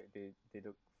why. Like they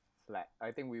look flat.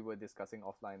 I think we were discussing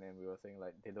offline and we were saying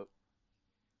like they look.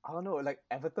 I don't know. Like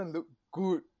Everton looked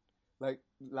good. Like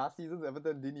last season's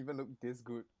Everton didn't even look this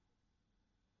good.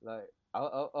 Like I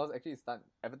was actually stunned.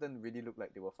 Everton really looked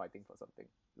like they were fighting for something.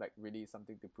 Like really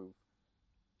something to prove.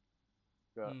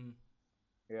 Yeah, Mm.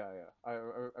 yeah. I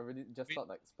really just Wait. thought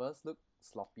like Spurs look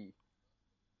sloppy.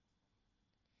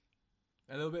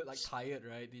 A little bit like tired,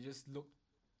 right? They just look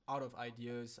out of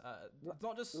ideas. It's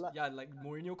not just like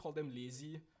Mourinho called them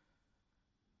lazy.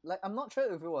 Like I'm not sure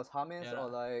if it was James Yeah. or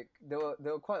like there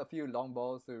were quite a few long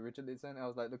balls to Richarlison. I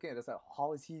was like looking at this like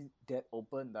how is he that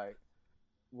open? Like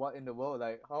what in the world?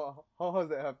 Like how is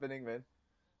that happening, man?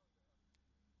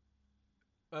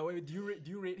 Wait, do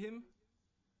you rate him,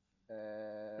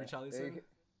 Richarlison?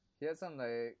 He had some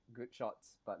like good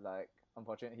shots, but like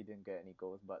unfortunately he didn't get any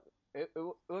goals. But it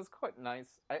was quite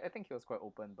nice. I think he was quite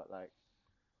open, but like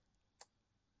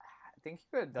I think he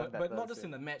could have done better. But not just in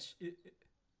the match.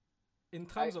 In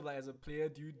terms of like as a player,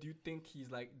 do you think he's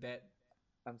like that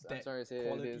I'm that sorry to say it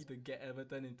quality is to get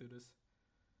Everton into this?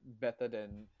 better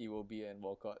than Iwobi and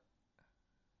Walcott.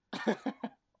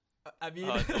 I mean,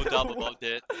 No doubt about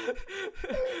that.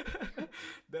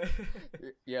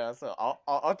 Yeah, so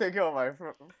I'll take care of my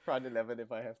front 11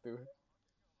 if I have to.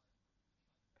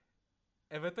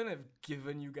 Everton have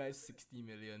given you guys 60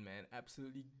 million, man.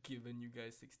 Absolutely given you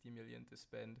guys 60 million to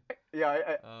spend.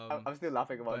 Yeah, Um, I'm still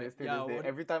laughing about but this to yeah, this day. what-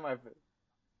 Every time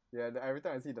every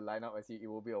time I see the lineup, I see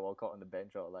Iwobi or Walcott on the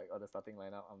bench or like on the starting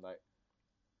lineup. I'm like,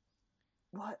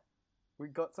 what? We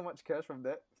got so much cash from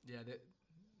that. Yeah,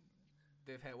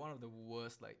 they've had one of the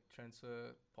worst like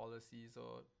transfer policies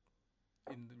or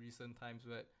in the recent times.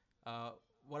 But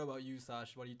what about you,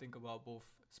 Sash? What do you think about both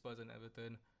Spurs and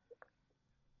Everton?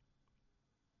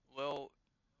 Well,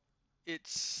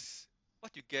 it's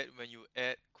what you get when you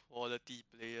add quality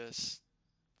players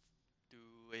to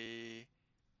a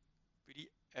pretty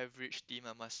average team,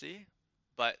 I must say.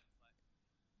 But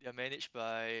they are managed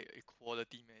by a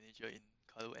quality manager in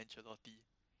Carlo Ancelotti.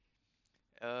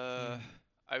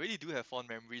 I really do have fond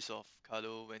memories of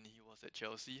Carlo when he was at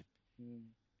Chelsea,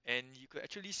 and you could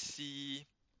actually see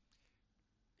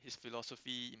his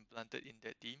philosophy implanted in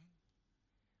that team.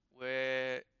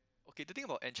 Where, okay, the thing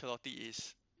about Ancelotti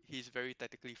is he's very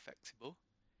tactically flexible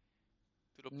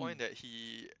to the point that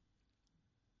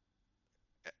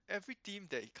every team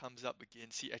that he comes up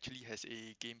against, he actually has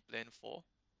a game plan for.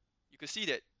 You could see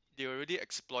that they were already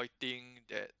exploiting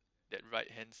that right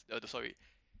hand,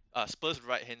 Spurs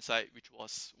right hand side, which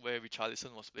was where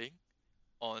Richarlison was playing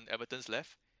on Everton's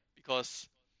left, because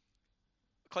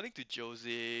according to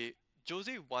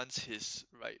Jose wants his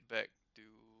right back to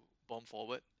bomb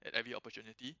forward at every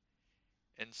opportunity.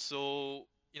 And so,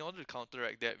 in order to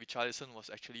counteract that, Richarlison was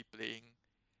actually playing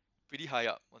pretty high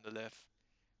up on the left,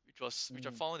 which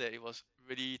I found that it was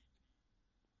really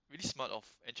smart of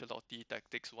Ancelotti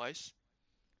tactics wise.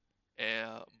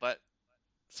 But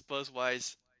Spurs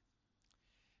wise,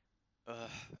 uh,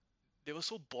 they were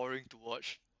so boring to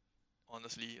watch.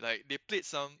 Honestly, like they played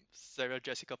some Sarah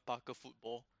Jessica Parker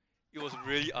football. It was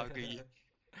really ugly.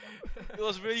 It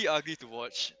was really ugly to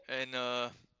watch, and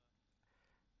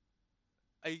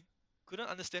I couldn't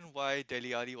understand why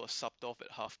Dele Alli was subbed off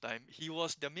at halftime. He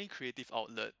was the main creative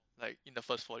outlet, like in the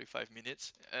first 45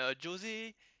 minutes.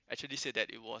 Jose actually said that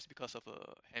it was because of a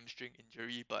hamstring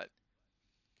injury, but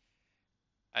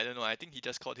I don't know. I think he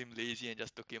just called him lazy and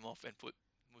just took him off and put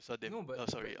No,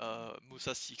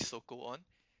 Musa Sissoko on.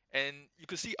 And you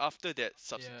could see after that yeah,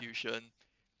 substitution,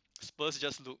 Spurs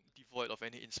just looked devoid of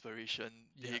any inspiration.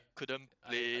 yeah, They couldn't I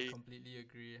play. completely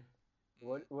agree.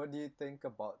 What do you think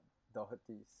about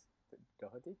Doherty's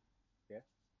Doherty? Yeah,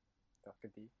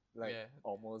 Doherty. Like Yeah,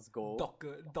 almost goal.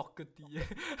 Doherty.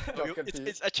 Oh, Doherty.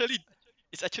 it's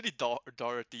actually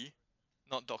Dorothy,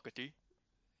 not Doherty.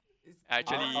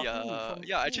 From who? From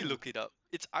Yeah, actually who? look it up.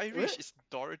 It's Irish. What? It's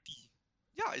Dorothy.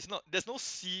 Yeah, it's not. There's no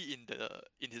C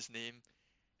in his name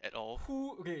at all.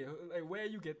 Who? Okay, like where are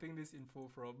you getting this info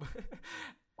from?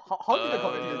 How did the Uh,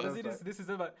 Honestly, commentators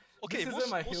like? okay, this isn't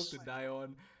my hill to die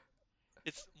on.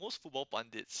 it's most football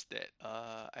pundits that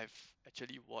I've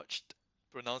actually watched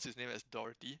pronounce his name as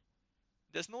Dorothy.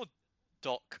 There's no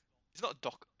Doc. It's not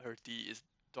Doherty. It's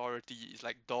Dorothy. It's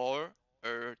like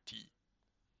Dorothy.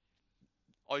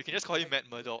 Or you can just call him Like,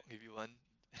 Matt Murdock if you want.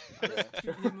 I'll just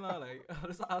Yeah. tweet him lah. Like, I'll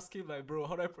just ask him like, bro,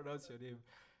 how do I pronounce your name?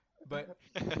 But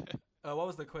what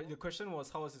was the question? Was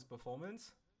how was his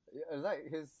performance? Yeah,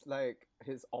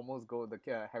 his almost goal, the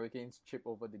Hurricanes chip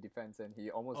over the defense, and he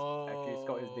almost actually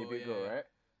scored his Oh, debut goal, yeah. right?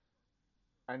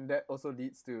 And that also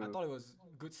leads I to thought it was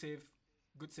good save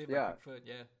by Yeah. Pickford.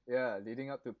 Yeah. leading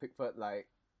up to Pickford. Like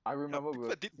I remember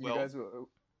Pickford did you well. guys were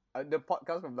the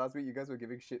podcast from last week. You guys were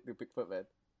giving shit to Pickford, man.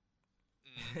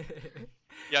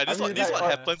 Yeah, I mean, like, this is what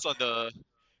happens on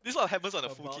the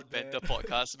Full About Kit Banter that.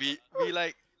 podcast. We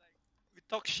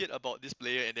talk shit about this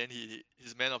player and then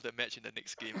he's man of the match in the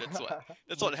next game. That's what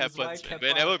Which is why happens, man.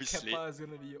 Whenever we Kepa slate. is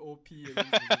gonna be OP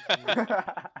against Liverpool.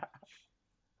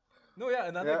 No, yeah,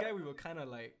 another Yeah. guy we were kind of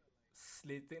like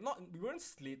slating. Not we weren't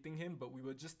slating him, but we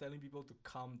were just telling people to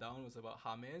calm down. Was about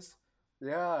James.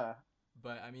 Yeah.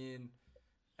 But I mean,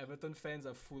 Everton fans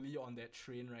are fully on that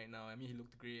train right now. I mean, he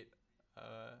looked great.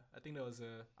 I think there was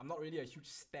I'm not really a huge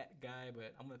stat guy,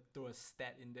 but I'm gonna throw a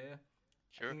stat in there.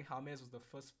 I Sure. think James was the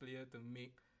first player to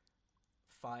make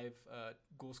 5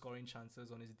 goal scoring chances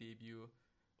on his debut.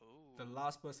 The Oh.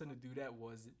 last person to do that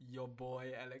was your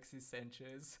boy Alexis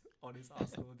Sanchez on his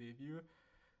Arsenal debut,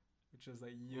 which was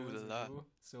like years Ooh la la. ago.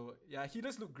 So yeah, he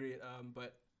does look great.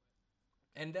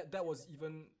 And that was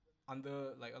even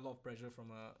under like a lot of pressure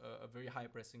from a very high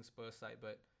pressing Spurs side.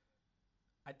 But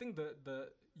I think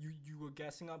you were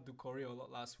gassing up Doucouré a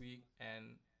lot last week,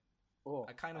 and Oh,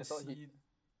 I kind of thought see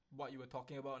what you were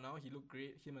talking about now. He looked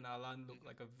great. Him and Alan look Mhm.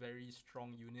 like a very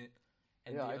strong unit.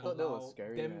 And Yeah, they I thought that was allow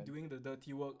scary, them man. doing the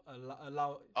dirty work.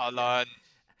 Allow Alan.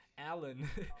 Alan.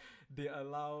 they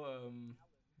allow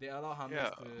James Yeah.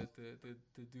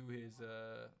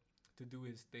 to do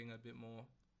his thing a bit more.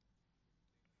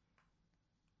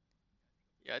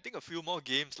 Yeah, I think a few more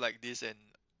games like this and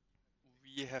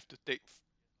we have to take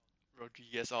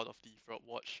Rodriguez out of the Fraud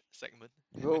Watch segment.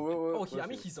 Oh, I what's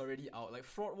mean it? he's already out. Like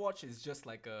Fraud Watch is just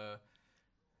like a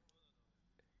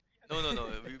No.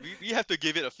 We have to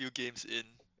give it a few games in.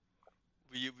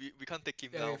 We can't take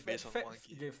him down based on one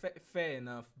game. fair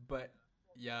enough, but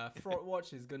yeah, Fraud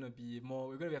Watch is gonna be more.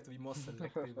 We're gonna have to be more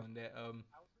selective on that.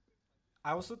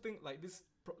 I also think like this,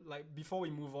 like before we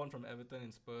move on from Everton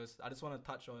and Spurs, I just want to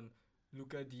touch on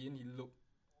Luca Dean. He looked.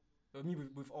 I mean,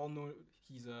 we've all know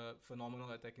he's a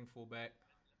phenomenal attacking fullback.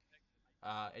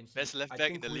 And Best left I back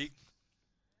think in the with- league.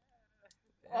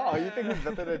 Oh, you think he's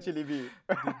better than Chili B?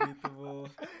 Debatable.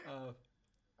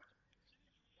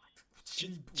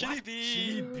 Chili B.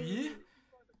 Chili B?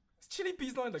 Chili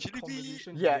B's not in the Chili B.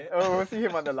 conversation Yeah. yet. Oh, we'll see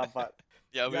him on the Lampard.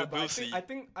 Yeah, Yeah, we'll but see. I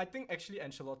think actually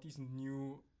Ancelotti's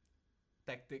new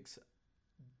tactics,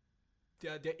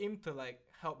 they aim to like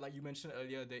help, like you mentioned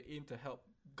earlier, they aim to help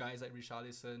guys like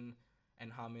Richarlison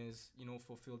and James,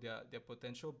 fulfill their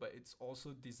potential, but it's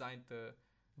also designed to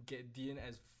get Dean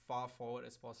as far forward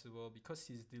as possible because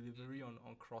his delivery on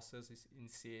crosses is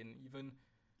insane. Even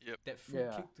Yep. that free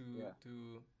Yeah, kick to yeah.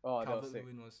 to Oh, that was sick.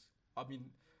 Calvert-Lewin was, I mean,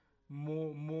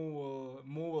 Mo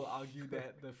will argue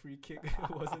that the free kick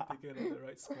wasn't taken on the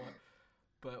right spot.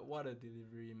 But what a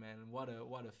delivery, man! What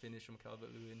a finish from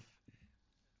Calvert-Lewin.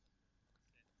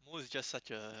 Mo is just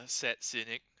such a sad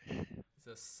cynic. He's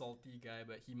a salty guy,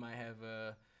 but he might have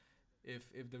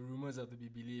if the rumors are to be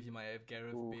believed, he might have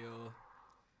Gareth Oof. Bale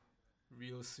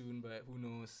real soon. But who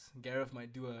knows? Gareth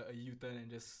might do a U-turn and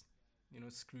just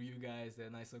screw you guys. There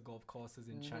are nicer golf courses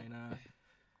in China.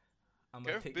 I'm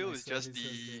gonna Gareth take Bale my is just services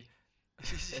the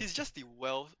there. he's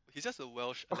just the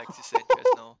Welsh Alexis Sanchez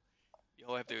now. You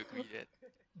all have to agree that.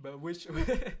 But which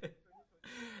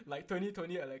like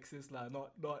 2020 Alexis lah,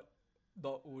 not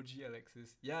OG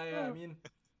Alexis. Yeah. I mean,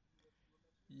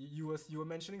 you were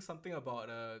mentioning something about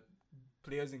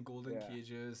players in golden Yeah.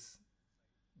 cages.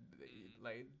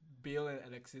 Like Bale and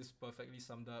Alexis perfectly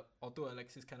summed up. Although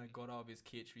Alexis kind of got out of his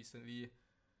cage recently.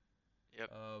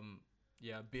 Yep.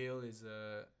 Yeah, Bale is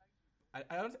I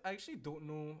actually don't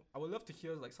know. I would love to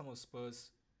hear like some of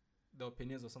Spurs, the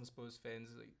opinions of some Spurs fans.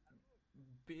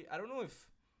 Like, I don't know if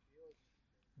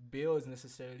Bale is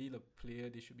necessarily the player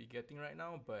they should be getting right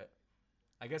now, but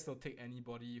I guess they'll take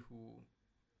anybody who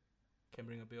can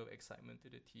bring a bit of excitement to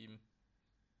the team.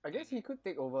 I guess he could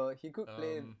take over. He could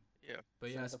play Yeah.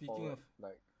 But yeah, centre speaking forward, of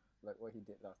like what he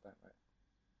did last time, right?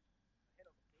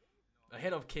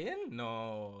 ahead of Kane,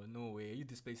 no way. Are you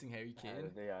displacing Harry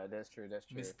Kane, Yeah, that's true.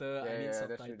 Mister? Yeah, I need yeah,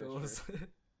 subtitles.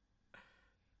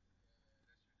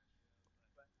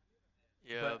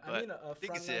 Yeah, but I mean, a thing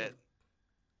front is line.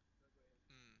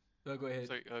 that. Go ahead.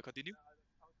 Sorry, continue.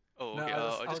 Oh, No, okay. I I'll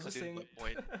was just just continue saying. my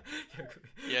point.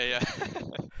 Yeah, go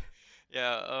ahead. Yeah.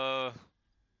 Yeah.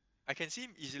 I can see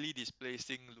him easily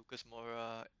displacing Lucas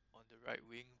Moura on the right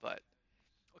wing, but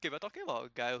okay, we're talking about a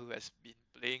guy who has been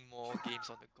playing more games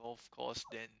on the golf course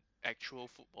than actual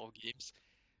football games.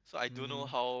 So I don't know Mhm.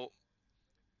 how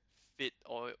fit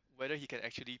or whether he can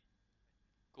actually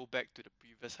go back to the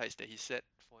previous heights that he set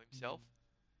for himself.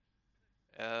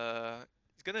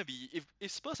 It's gonna be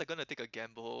if Spurs are gonna take a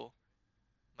gamble,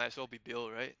 might as well be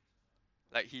Bill, right?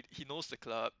 Like he knows the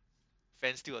club,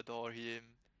 fans still adore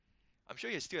him. I'm sure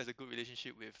he still has a good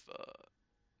relationship with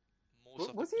most of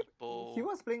the Was he? He people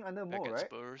was playing under back Mo, at right?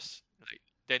 Spurs, like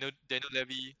Daniel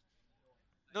Levy.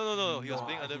 No. He was No,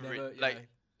 playing under he never. Like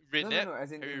Yeah. Redknapp, No.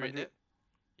 As in Harry Madrid. Redknapp.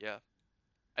 Yeah,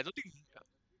 I don't think.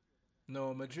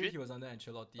 No, Madrid. Madrid. He was under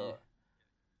Ancelotti.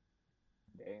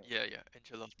 Damn. Yeah,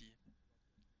 Ancelotti.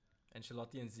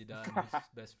 Ancelotti and Zidane, his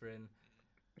best friend.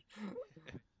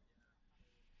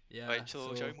 Yeah. Right.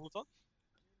 So shall we move on?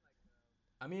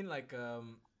 I mean, like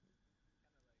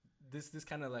this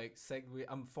kind of like segue.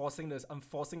 I'm forcing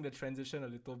the transition a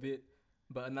little bit.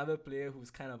 But another player who's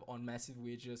kind of on massive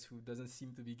wages, who doesn't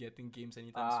seem to be getting games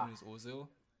anytime soon, is Ozil,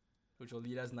 which will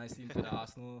lead us nicely into the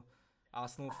Arsenal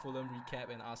Fulham recap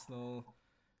and the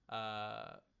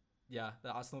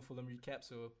Arsenal Fulham recap.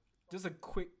 So just a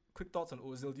quick thoughts on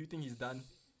Ozil. Do you think he's done?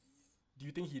 Do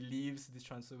you think he leaves this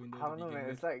transfer window I to don't know, begin man.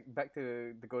 with? It's like back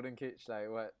to the golden cage, like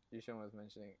what Yushan was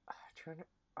mentioning.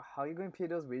 How are you going to pay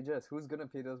those wages? Who's going to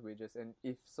pay those wages? And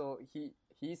if so, he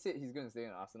said he's going to stay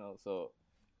in Arsenal, so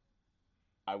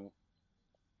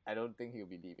I don't think he'll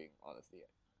be leaving, honestly.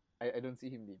 I don't see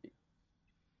him leaving.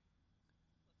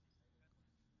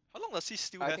 How long does he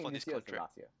still I have think on this his year is the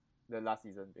contract? last year. The last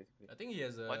season, basically. I think he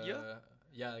has 1 year?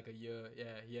 like a year.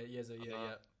 Yeah, he has a year.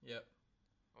 Uh-huh. Yep.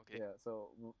 Okay. Yeah, so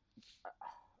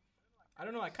I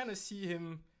don't know. I kind of see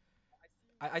him.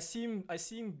 I see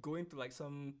him going to like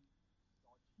some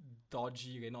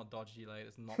dodgy. Okay, not dodgy. Like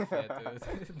it's not fair to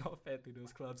it's not fair to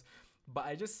those clubs. But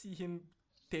I just see him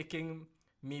taking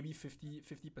maybe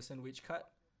 50% wage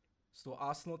cut. So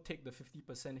Arsenal take the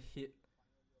 50% hit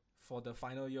for the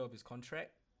final year of his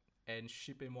contract and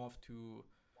ship him off to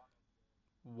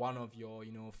one of your,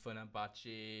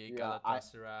 Fenerbahce,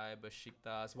 Galatasaray,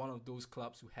 Besiktas, one of those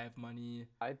clubs who have money.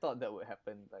 I thought that would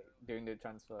happen like during the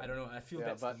transfer. I don't know. I feel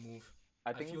that's the move.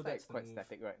 I think feel it's like that's the quite move.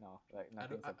 static right now. Like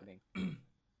nothing's happening.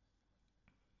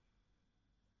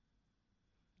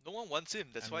 No one wants him.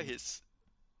 That's why he's.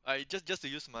 I just to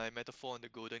use my metaphor on the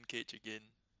golden cage again.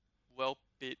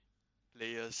 Well-paid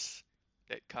players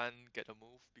that can't get a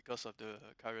move because of the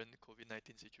current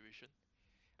COVID-19 situation.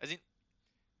 I think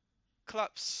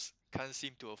clubs can't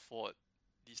seem to afford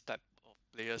these type of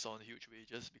players on huge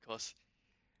wages because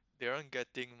they aren't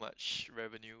getting much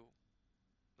revenue.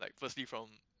 Like firstly from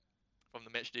the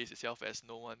match days itself, as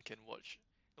no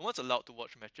one's allowed to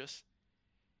watch matches.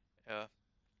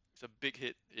 It's a big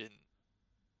hit in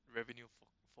revenue for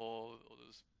all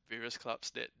those various clubs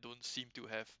that don't seem to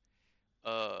have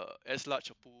as large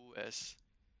a pool as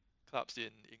clubs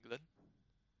in England.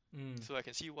 So I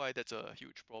can see why that's a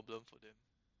huge problem for them.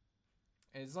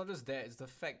 And it's not just that, it's the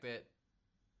fact that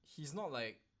he's not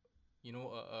like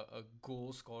a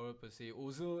goal scorer per se.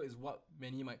 Ozil is what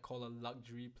many might call a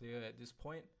luxury player at this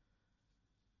point.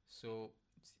 So,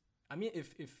 I mean,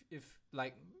 if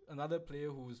like another player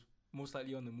who's most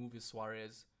likely on the move is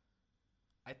Suarez,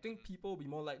 I think people will be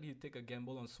more likely to take a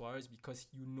gamble on Suarez because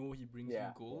he brings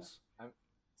you goals.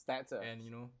 Stats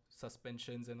and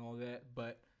suspensions and all that.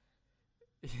 But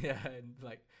yeah, and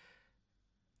like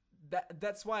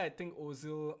that's why I think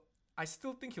Ozil. I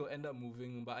still think he'll end up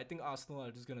moving, but I think Arsenal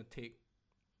are just gonna take.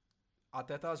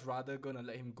 Arteta's rather gonna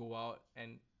let him go out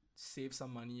and save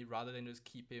some money rather than just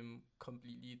keep him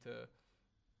completely to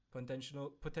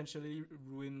potentially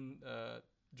ruin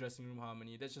dressing room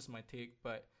harmony. That's just my take,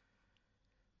 but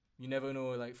you never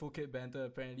know. Like Full Kit Banter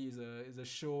apparently is a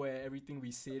show where everything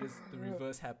we say is the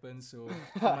reverse happens. So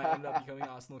he might end up becoming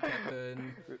Arsenal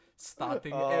captain,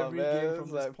 starting every game from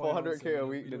this like point on. 400k a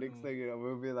week. The next thing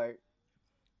we'll be like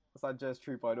Sanchez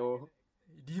 3.0.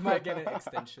 You might get an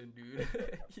extension, dude.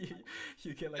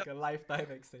 you get like a lifetime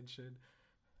extension.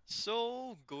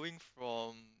 So going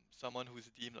from someone who's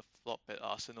deemed a flop at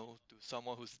Arsenal to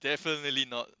someone who's definitely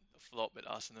not a flop at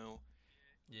Arsenal,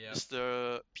 Yeah.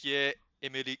 Mr.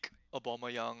 Pierre-Emerick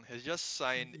Aubameyang has just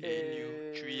signed a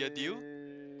new 3-year deal.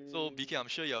 So BK, I'm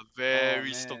sure you're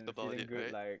very stoked about it,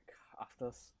 good, right? Like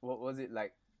after what was it,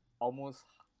 like almost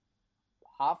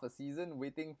half a season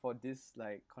waiting for this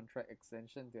like contract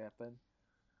extension to happen.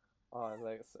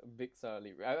 Like it's a big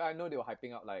salary. I know they were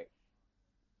hyping up like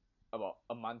about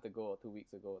a month ago or 2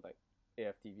 weeks ago, like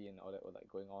AFTV and all that were like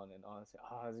going on and on. Say,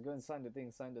 he's going to sign the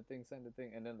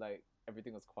thing, and then like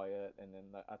everything was quiet, and then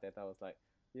like Arteta was like,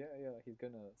 yeah, he's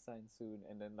gonna sign soon,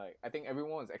 and then like I think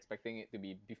everyone was expecting it to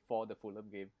be before the Fulham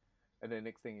game, and then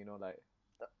next thing you know, like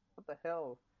what the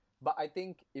hell. But I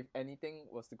think if anything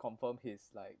was to confirm his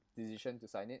like decision to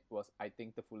sign it was I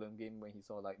think the Fulham game when he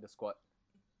saw like the squad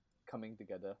coming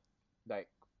together. Like,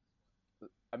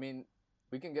 I mean,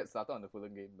 we can get started on the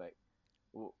Fulham game. Like,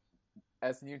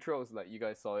 as neutrals, like you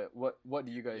guys saw it. What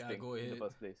do you guys think in the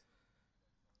first place?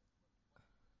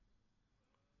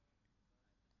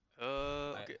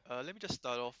 Okay. Let me just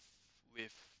start off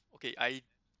with. Okay, I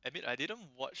admit I didn't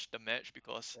watch the match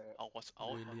because I was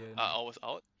out. I was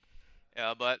out.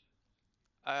 Yeah, but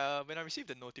when I received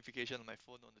the notification on my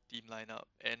phone on the team lineup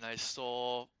and I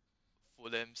saw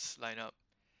Fulham's lineup,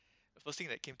 the first thing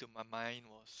that came to my mind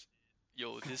was,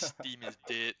 yo, this team is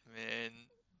dead, man.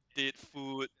 Dead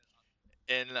food.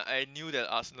 And I knew that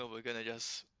Arsenal were gonna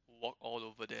just walk all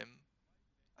over them.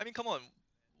 I mean, come on,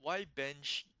 why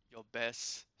bench your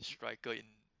best striker in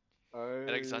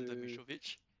Alexander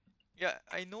Mitrovic? Yeah,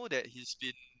 I know that he's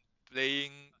been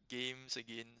playing games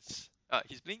against.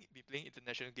 He's been playing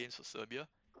international games for Serbia,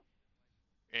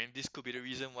 and this could be the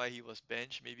reason why he was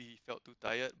benched. Maybe he felt too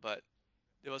tired, but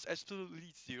there was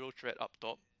absolutely zero threat up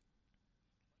top.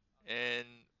 And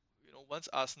once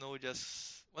Arsenal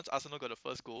got the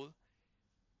first goal,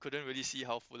 couldn't really see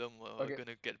how Fulham were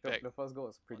gonna get back. The first goal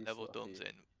was pretty level sloppy. terms,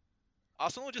 and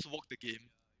Arsenal just walked the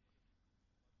game.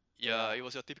 Yeah, it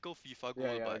was your typical FIFA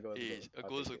goal, but a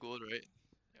goal is a goal, right?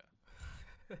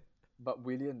 Yeah. But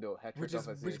Willian though, hat-trick of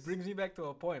assists. Which brings me back to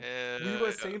a point. We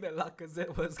were saying that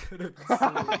Lacazette was gonna be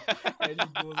sold, and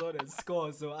he goes on and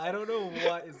scores. So I don't know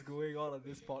what is going on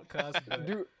this podcast, but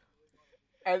dude.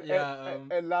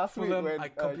 And last Fulham, week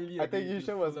when I think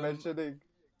Yusha was mentioning.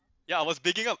 Yeah, I was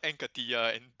bigging up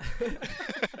Nketiah, and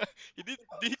did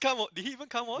he come on? Did he even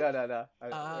come on? No.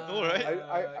 No,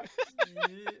 right?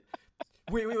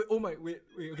 Wait. Oh my, wait.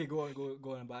 Okay, go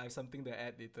on. But I have something to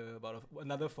add later about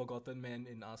another forgotten man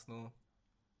in Arsenal.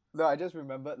 No, I just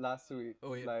remembered last week.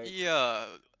 Oh yeah.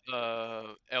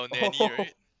 El Neni,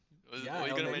 right? Were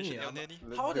you gonna mention El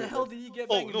Neni? How the hell did he get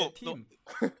back in that team?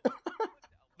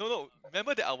 No.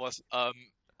 Remember that I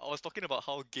was talking about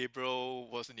how Gabriel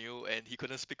was new and he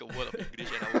couldn't speak a word of English,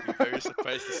 and I would be very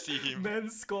surprised to see him. Man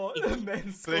scores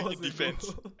playing in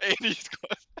defense. And he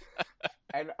scored.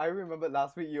 And I remember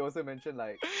last week you also mentioned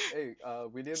like, hey,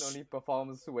 Willian only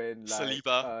performs when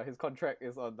like his contract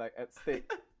is on like at stake.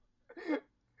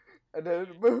 And then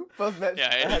boom, first match,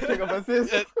 hat-trick of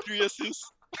assists. 3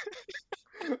 assists.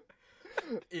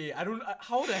 Hey, I don't.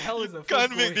 How the hell is the first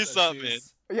can't make this up, man.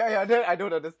 Yeah, then I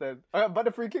don't understand. But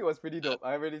the free kick was pretty dope.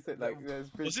 I already said like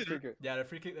was it? Free kick. Yeah, the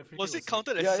free kick. Was it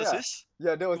counted as his assist?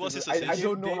 Yeah, that was his assist. I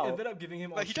don't know they how. ended up giving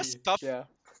him. Like he just stuffed. Yeah.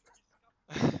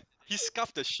 He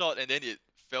scuffed the shot and then it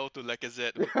fell to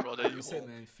Lacazette. Who brought it you said,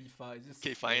 man, FIFA is just.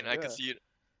 Okay, fine. I can see it.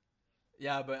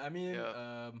 Yeah, but I mean,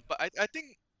 but I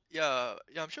think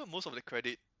I'm sure most of the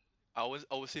credit. I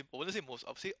wouldn't say most. I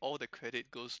would say all the credit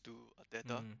goes to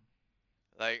Arteta.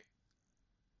 Like,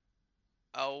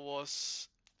 I was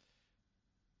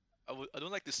I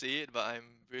don't like to say it, but I'm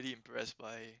really impressed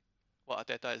by what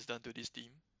Arteta has done to this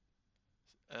team.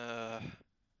 Uh,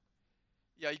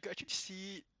 yeah, you can actually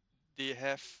see they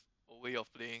have a way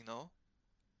of playing now,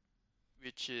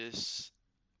 which is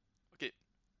okay.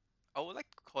 I would like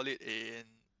to call it an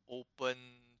open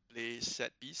play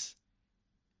set piece.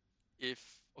 If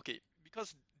okay,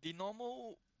 because the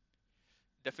normal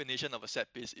definition of a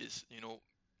set piece is,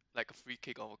 like a free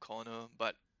kick or a corner,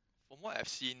 but from what I've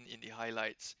seen in the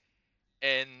highlights,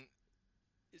 and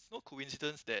it's no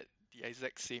coincidence that the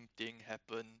exact same thing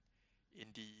happened in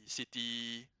the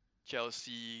City,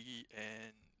 Chelsea,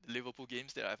 and the Liverpool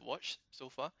games that I've watched so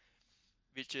far,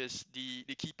 which is the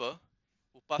keeper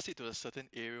will pass it to a certain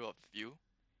area of the field,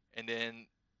 and then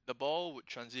the ball would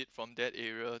transit from that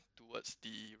area towards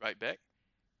the right back,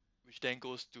 which then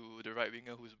goes to the right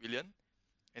winger who's Willian,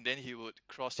 and then he would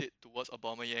cross it towards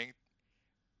Aubameyang,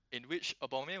 in which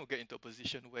Aubameyang will get into a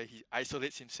position where he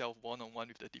isolates himself one-on-one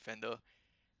with the defender.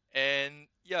 And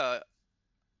yeah,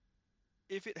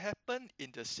 if it happened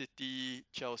in the City,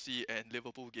 Chelsea, and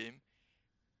Liverpool game,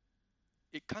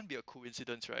 it can't be a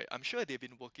coincidence, right? I'm sure they've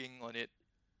been working on it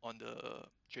on the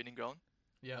training ground.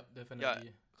 Yeah, Yeah,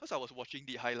 definitely. because I was watching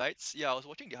the highlights. Yeah, I was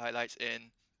watching the highlights,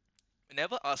 and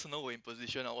whenever Arsenal were in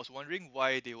position, I was wondering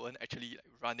why they weren't actually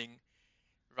like,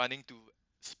 running to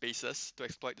spaces to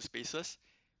exploit the spaces.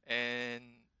 And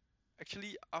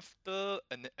actually, after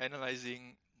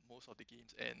analyzing most of the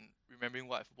games and remembering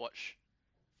what I've watched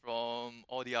from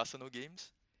all the Arsenal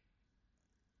games,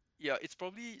 yeah, it's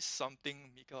probably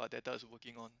something Mikel Arteta is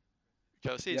working on, which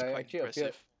I would say is Yeah, it quite actually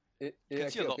appeared. impressive. It You can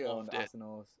see a actually lot appeared more on of the that.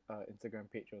 Arsenal's Instagram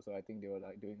page also. I think they were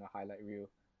like doing a highlight reel.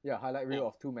 Yeah, highlight Oh, reel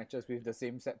of two matches with the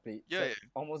same yeah, yeah,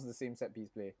 almost the same set piece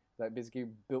play. Like basically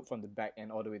built from the back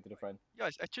and all the way to the front. yeah.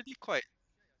 It's actually quite,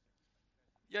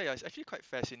 yeah, yeah. It's actually quite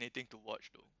fascinating to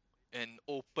watch though. An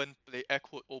open play, air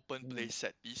quote, open play Mm.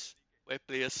 set piece where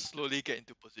players slowly get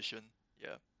into position.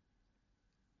 Yeah,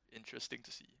 interesting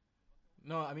to see.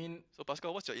 No, I mean So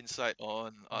Pascal, what's your insight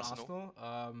on on Arsenal? Arsenal,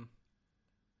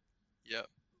 Yeah,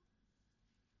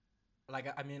 like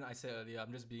I mean I said earlier,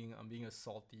 I'm being a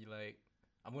salty. Like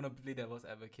I'm gonna play devil's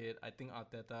advocate. I think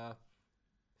Arteta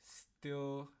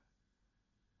still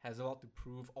has a lot to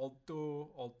prove.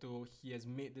 Although he has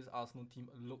made this Arsenal team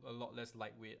look a lot less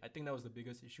lightweight. I think that was the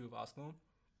biggest issue of Arsenal.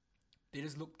 They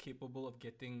just looked capable of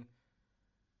getting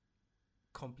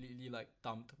completely like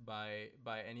thumped by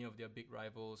any of their big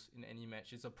rivals in any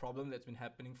match. It's a problem that's been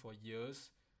happening for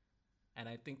years, and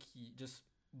I think he just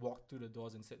walked through the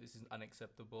doors and said this is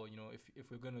unacceptable. You know, if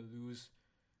we're gonna lose,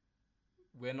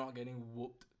 we're not getting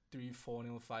whooped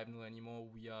 3-4-0, 5-0 anymore.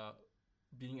 We are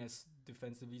being as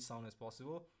defensively sound as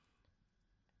possible.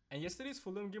 And yesterday's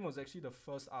Fulham game was actually the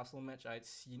first Arsenal match I'd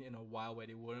seen in a while where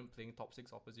they weren't playing top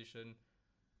six opposition.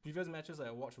 Previous matches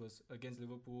I watched was against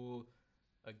Liverpool,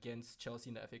 against Chelsea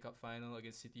in the FA Cup final,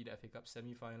 against City in the FA Cup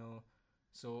semi-final.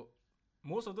 So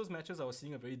most of those matches I was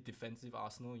seeing a very defensive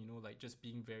Arsenal, you know, like just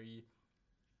being very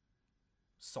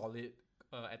solid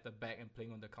at the back and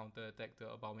playing on the counter attack to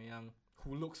Aubameyang,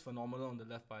 who looks phenomenal on the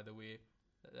left, by the way.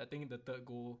 I think the third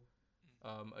goal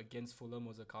against Fulham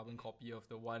was a carbon copy of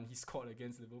the one he scored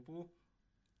against Liverpool.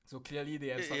 So clearly they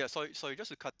have yeah, some. yeah. Sorry,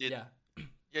 just to cut in. Yeah,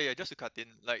 Yeah, just to cut in.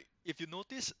 Like, if you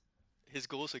notice his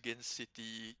goals against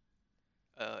City,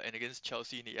 and against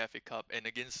Chelsea in the FA Cup, and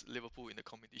against Liverpool in the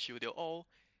Community Shield, they're all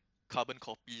carbon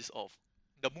copies of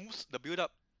the moves. The build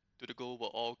up to the goal were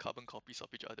all carbon copies of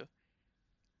each other.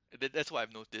 That's what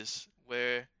I've noticed.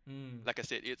 Where, mm. like I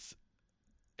said, it's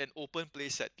an open play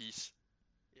set piece.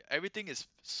 Everything is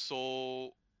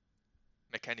so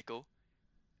mechanical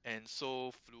and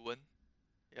so fluent.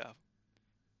 Yeah,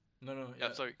 No, yeah.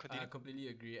 yeah, Sorry, I continue. completely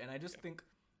agree. And I just Yeah, think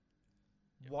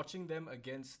yeah. watching them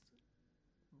against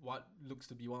what looks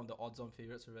to be one of the odds-on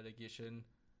favorites for relegation,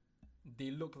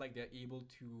 they look like they're able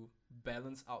to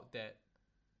balance out that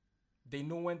they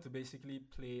know when to basically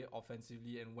play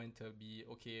offensively and when to be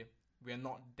okay. We're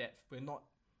not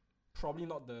probably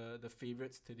not the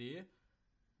favorites today.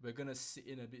 We're gonna sit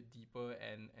in a bit deeper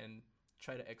and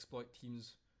try to exploit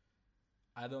teams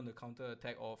either on the counter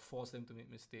attack or force them to make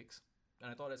mistakes. And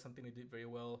I thought that's something they did very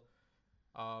well.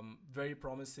 Very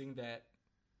promising that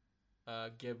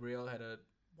Gabriel had a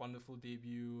wonderful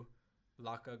debut.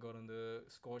 Laka got on the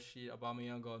score sheet.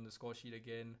 Aubameyang got on the score sheet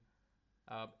again.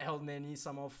 El Neni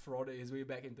somehow frauded his way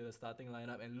back into the starting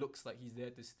lineup and looks like he's there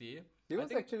to stay. He I was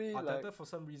think actually like Arteta, for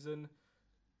some reason...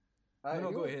 No,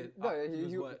 he go was ahead. no He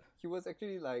was what? he was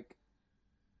actually like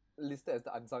listed as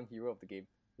the unsung hero of the game.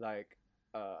 Like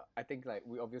I think like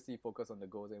we obviously focus on the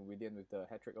goals and Willian with the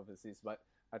hat trick of assists, but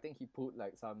I think he put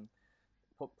like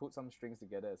put some strings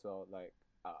together as well. Like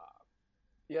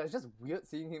Yeah, it's just weird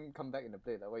seeing him come back in the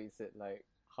play. Like what you said, like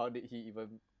how did he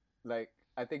even like?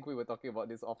 I think we were talking about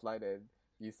this offline, and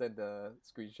you sent the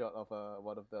screenshot of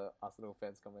one of the Arsenal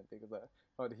fans commenting. It's like,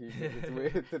 how did he make his way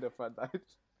to the front line?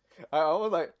 I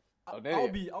was like, oh,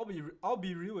 I'll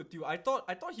be real with you. I thought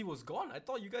he was gone. I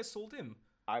thought you guys sold him.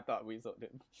 I thought we sold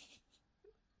him.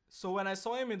 So when I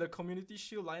saw him in the Community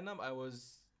Shield lineup, I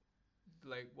was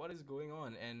like, what is going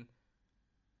on? And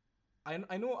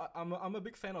I know I'm a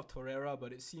big fan of Torreira,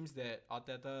 but it seems that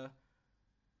Arteta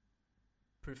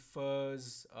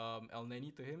prefers El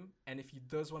Neni to him, and if he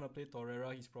does want to play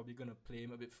Torreira, he's probably gonna play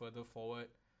him a bit further forward,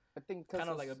 I think kind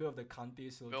of like a bit of the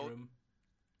Kante syndrome.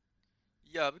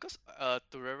 Yeah, because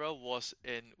Torreira was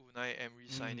an Unai Emery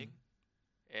signing,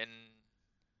 and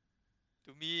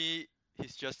to me,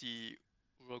 he's just the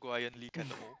Uruguayan Lee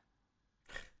Candamo.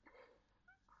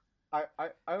 I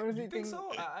honestly You think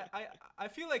so? I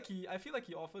feel like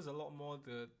he offers a lot more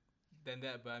than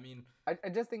that, but I mean, I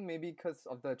just think maybe because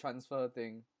of the transfer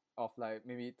thing of like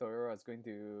maybe Torreira is going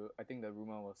to, I think the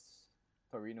rumor was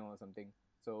Torino or something,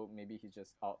 so maybe he's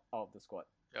just out of the squad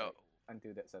Yeah, like,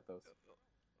 until that settles.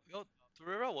 well,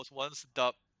 Torreira was once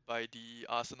dubbed by the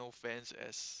Arsenal fans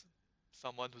as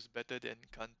someone who's better than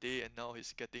Kante, and now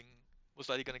he's most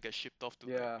likely gonna get shipped off to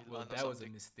like Yeah. well, Milan or that was a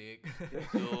something. mistake.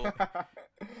 So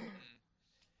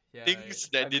Yeah, things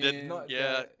that I didn't, mean, not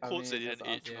yeah, that. I quotes mean, that as didn't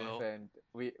an age Arsenal well. fan,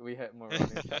 we had more on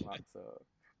his stomach, so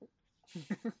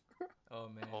Oh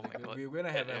man, Oh my God, we're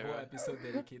gonna have that a whole era. episode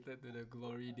dedicated to the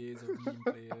glory days of meme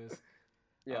players.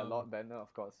 yeah, Um, Lord Banner,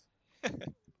 of course.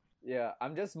 Yeah,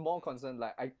 I'm just more concerned.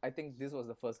 Like, I think this was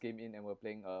the first game in, and we're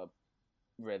playing a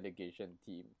relegation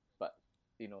team. But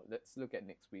let's look at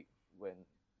next week when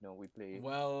we play.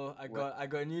 Well, I What-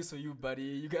 got news for you, buddy.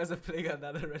 You guys are playing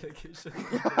another relegation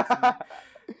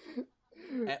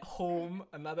at home.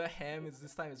 Another Ham is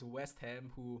this time it's West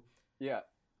Ham, who yeah,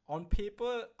 on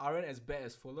paper aren't as bad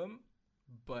as Fulham,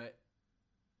 but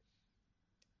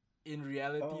in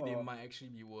reality they Oh. might actually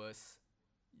be worse.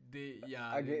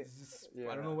 I get- it's just, yeah.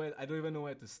 I don't even know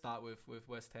where to start with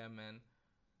West Ham, man.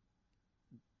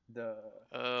 the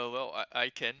Well, I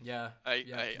can. Yeah, I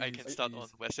please, can start on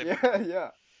please. West Ham.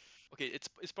 yeah. Okay, it's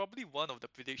probably one of the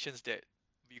predictions that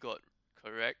we got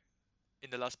correct in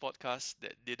the last podcast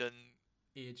that didn't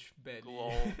Age badly. go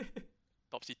all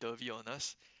topsy-turvy on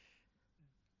us.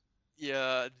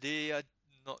 Yeah, they are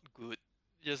not good.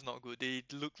 Just not good. They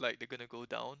look like they're gonna go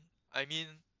down. I mean,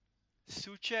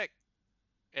 Suchek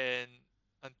and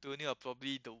Antonio are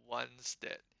probably the ones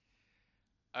that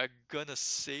are gonna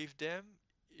save them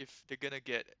if they're gonna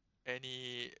get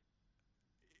any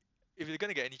if they're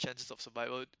gonna get any chances of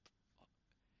survival.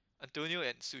 Antonio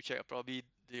and Suchek are probably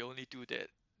the only two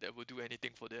that will do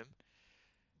anything for them.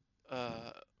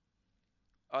 Uh,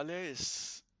 Ale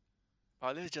is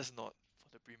Ale is just not for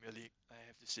the Premier League. I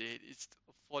have to say it's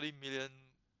 40 million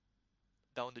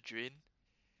down the drain.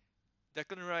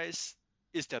 Declan Rice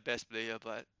is their best player,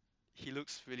 but he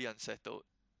looks really unsettled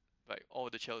by all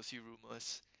the Chelsea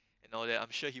rumors and all that. I'm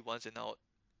sure he wants an out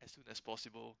as soon as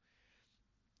possible.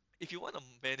 If you want a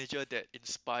manager that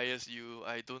inspires you,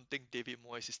 I don't think David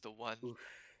Moyes is the one Oof.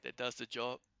 that does the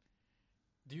job.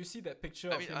 Do you see that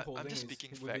picture I of mean, him I'm holding just his speaking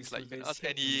with facts. his, Like, with you can his ask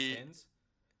head in his any. hands?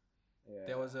 Yeah.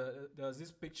 There was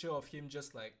this picture of him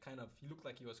just like kind of he looked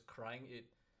like he was crying.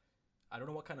 I don't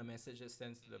know what kind of message it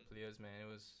sends to the players, man.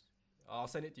 I'll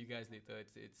send it to you guys later.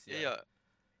 It's Yeah,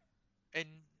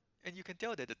 and you can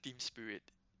tell that the team spirit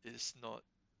is not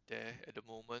there at the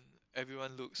moment.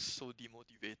 Everyone looks so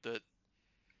demotivated.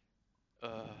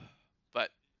 Uh, but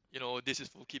this is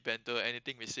full keep banter.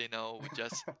 Anything we say now would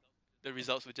just the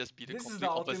results would just be the This is complete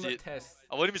the ultimate opposite. test.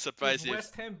 I wouldn't be If surprised if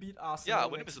West Ham beat Arsenal I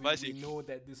wouldn't be next surprised week, we if know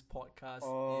that this podcast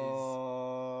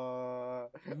Oh.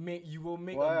 you will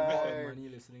make a lot of Why? money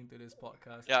listening to this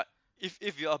podcast. yeah,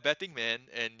 if you're a betting man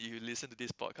and you listen to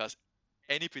this podcast,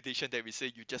 any prediction that we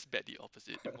say, you just bet the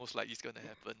opposite. It most likely is gonna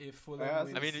happen. If Fulham Yeah,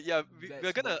 wins, I mean, yeah, that's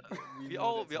we're gonna what- we we know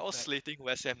all that's we're a all fact. slating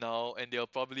West Ham now, and they'll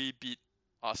probably beat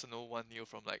Arsenal 1-0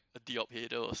 from like a Diop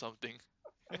header or something.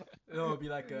 No, it'll be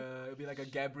like a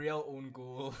Gabriel own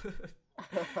goal.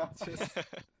 Just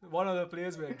one of the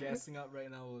players we're gassing up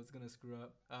right now is gonna screw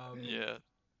up. Yeah.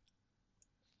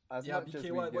 As Yeah, much as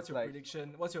BK, we what's your dislike-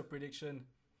 prediction? What's your prediction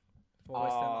for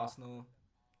West Ham Uh, Arsenal?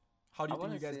 How do I you think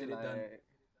wanna you guys say, get it done?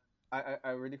 like, I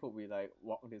really hope we like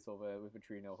walk this over with a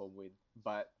 3-0 home win.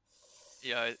 But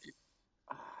Yeah,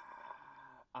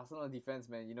 Arsenal defense,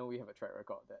 man, we have a track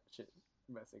record of that shit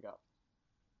messing up.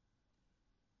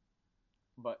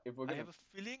 But if we're I gonna, have a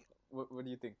feeling. what do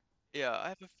you think? Yeah, I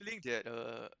have a feeling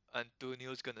that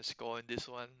Antonio's gonna score in this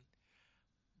one,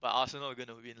 but Arsenal are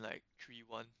gonna win like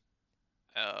 3-1.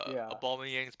 Yeah,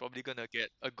 Aubameyang is probably gonna get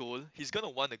a goal. He's gonna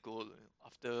want a goal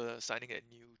after signing a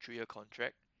new 3-year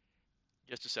contract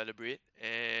just to celebrate,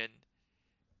 and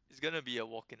it's gonna be a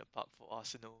walk in the park for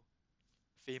Arsenal.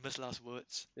 Famous last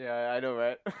words. yeah, I know,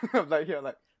 right? I'm like here,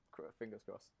 like fingers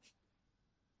crossed.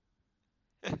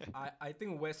 I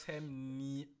think West Ham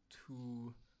need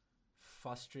to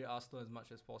frustrate Arsenal as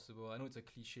much as possible. I know it's a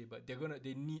cliche, but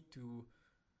they need to.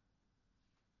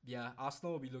 Yeah,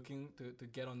 Arsenal will be looking to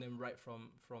get on them right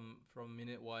from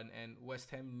minute one, and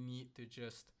West Ham need to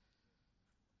just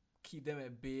keep them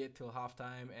at bay till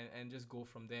halftime and just go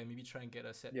from there. Maybe try and get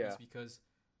a set Yeah. piece, because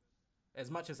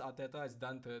as much as Arteta has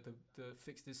done to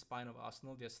fix this spine of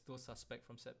Arsenal, they're still suspect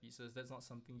from set pieces. That's not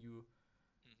something you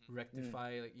Mhm.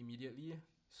 rectify like immediately.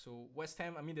 So West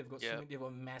Ham, I mean, they've got Yeah. they've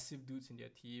got massive dudes in their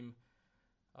team.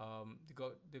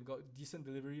 They've got decent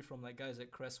delivery from like guys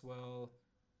like Cresswell,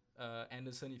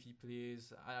 Anderson if he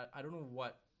plays. I don't know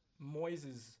what Moyes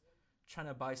is trying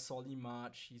to buy Solly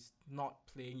March. He's not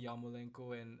playing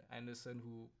Yarmolenko and Anderson,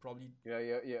 who probably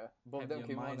Yeah. Both have them their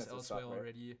came on minds as a elsewhere sub, right?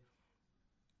 already.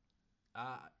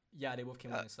 Yeah, they both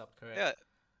came on Yeah. as sub, correct. Yeah.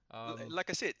 Um, Like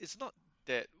I said, it's not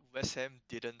that West Ham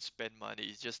didn't spend money.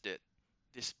 It's just that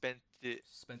they spent it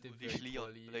Spent it very foolishly on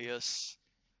poorly. players.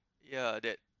 Yeah,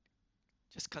 that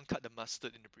just can't cut the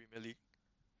mustard in the Premier League.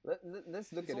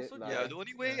 Let's look It's at it also like, Yeah, the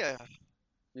only way.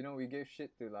 we gave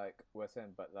shit to like West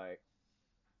Ham, but like,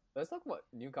 let's talk about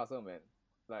Newcastle, man.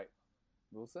 Like,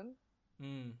 Wilson,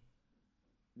 Mm,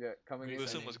 yeah, coming Great in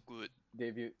Wilson and was signing.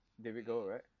 good. debut goal,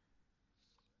 right?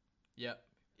 Yeah,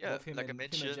 Yeah, both him like I and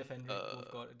mentioned, Jeff Hendrick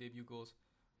both got debut goals.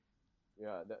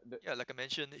 Yeah, yeah, like I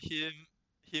mentioned,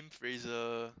 him,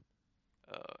 Fraser,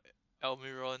 uh,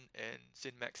 Almiron, and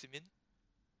Saint Maximin.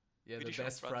 Yeah, the Pretty strong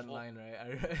best front front four. line,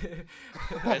 right?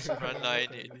 Best If I front remember line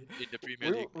correctly. in the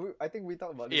Premier League. I think we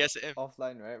talked about this ASM.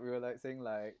 offline, right? We were like saying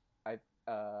like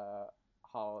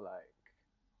how like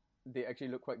they actually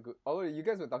look quite good. Oh, you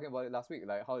guys were talking about it last week,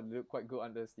 like how they look quite good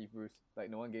under Steve Bruce. Like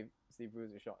no one gave Steve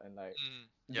Bruce a shot, and like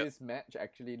Yep. this match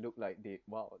actually looked like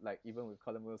like even with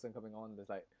Callum Wilson coming on, there's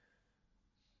like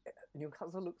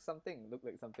Newcastle looked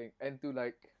like something, and to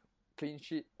like clean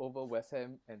sheet over West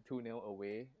Ham and 2-0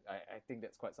 away, I think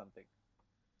that's quite something.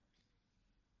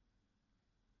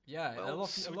 Yeah, a Well, lot of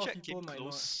Souček people came might not.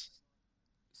 close.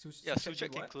 Yeah, Souček did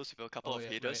Souček came what? close with a couple Oh of yeah,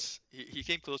 right. headers. He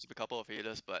came close with a couple of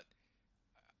headers, but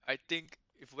I think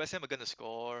if West Ham are gonna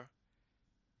score,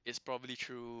 it's probably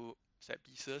through set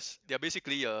pieces. They're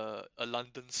basically a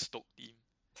London Stoke team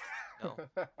now.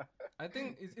 I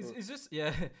think it's just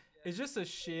yeah, it's just a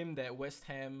shame that West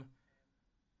Ham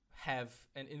have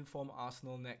an informed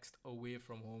Arsenal next away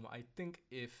from home. I think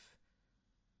if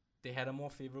they had a more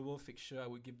favorable fixture, I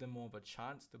would give them more of a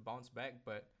chance to bounce back.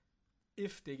 But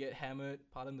if they get hammered,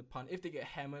 pardon the pun, if they get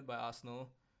hammered by Arsenal,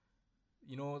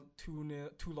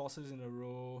 two losses in a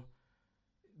row,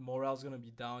 morale's gonna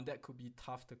be down. That could be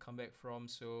tough to come back from.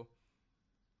 So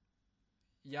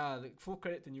yeah, like full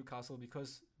credit to Newcastle,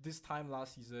 because this time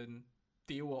last season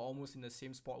they were almost in the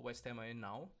same spot West Ham are in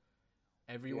now.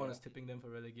 Everyone Yeah. is tipping them for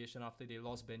relegation after they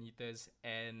lost Benitez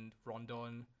and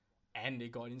Rondon, and they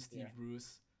got in Steve Yeah.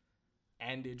 Bruce,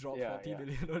 and they dropped Yeah, 40 yeah.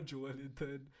 million on Joel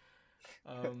Linton.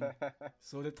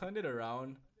 So they turned it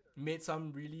around, made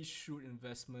some really shrewd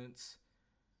investments,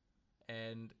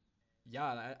 and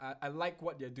yeah, I like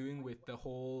what they're doing with the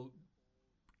whole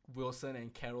Wilson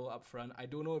and Carroll up front. I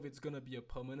don't know if it's gonna be a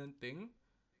permanent thing,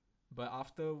 but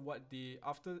after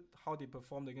how they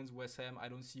performed against West Ham, I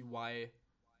don't see why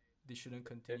they shouldn't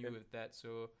continue If- with that.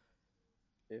 So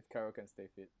if Carroll can stay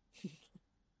fit.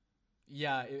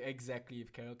 yeah, exactly.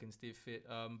 If Carroll can stay fit,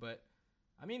 but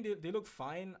I mean they look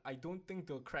fine. I don't think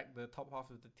they'll crack the top half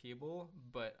of the table,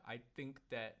 but I think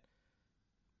that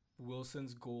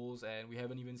Wilson's goals, and we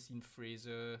haven't even seen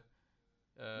Fraser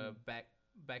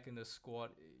back in the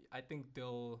squad. I think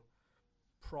they'll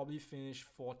probably finish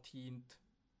 14th,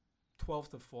 12th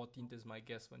to 14th is my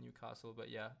guess for Newcastle. But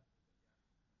yeah,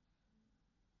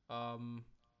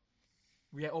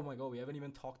 oh my god, we haven't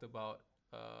even talked about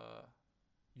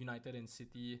United and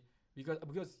City, because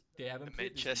they haven't The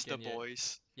played this Manchester weekend yet.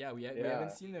 boys. Yeah, we Yeah.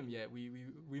 haven't seen them yet.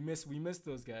 We miss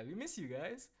those guys. We miss you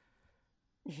guys.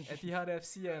 Etihad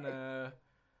FC and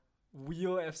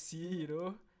Wheel FC,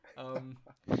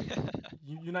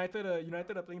 United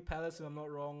are playing Palace, if I'm not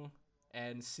wrong,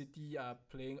 and City are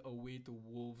playing away to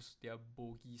Wolves, their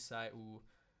bogey side, who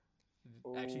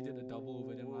actually did a double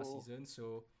over them last Oh. season.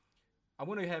 So I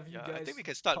want to have you Yeah, guys I think we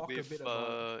can start talk a with bit about.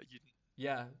 Un-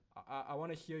 Yeah, I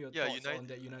want to hear your yeah, thoughts United. on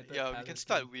that United Yeah, we Palace can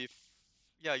start game. with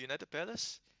United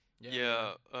Palace.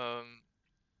 Yeah.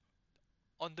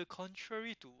 On the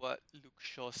contrary to what Luke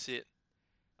Shaw said,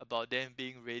 about them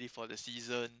being ready for the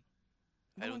season.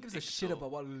 I No one don't gives a think shit so.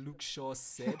 about what Luke Shaw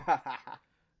said.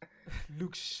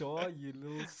 Luke Shaw, you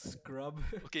little scrub.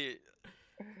 Okay,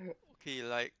 okay,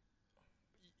 like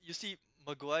you see,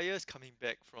 Maguire is coming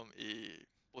back from a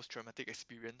post-traumatic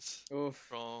experience Oof.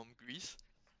 from Greece.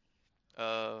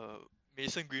 Uh,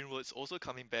 Mason Greenwood's also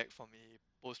coming back from a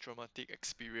post-traumatic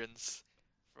experience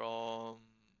from,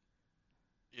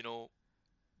 you know,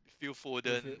 Phil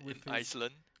Foden in With his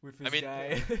Iceland. with I his mean,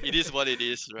 guy. it is what it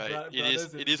is, right?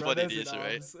 It is what it Brothers in is,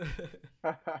 right? arms.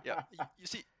 Yeah, you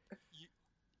see, U-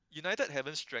 United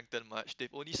haven't strengthened much.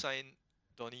 They've only signed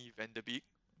Donny van de Beek,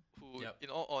 who, Yep. in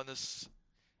all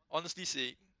honestly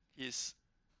saying, he's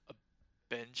a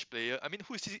bench player. I mean,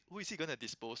 who is he gonna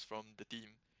dispose from the team?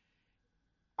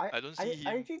 I, I don't I see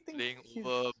I him actually think playing he's.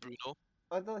 over Bruno.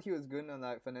 I thought he was good on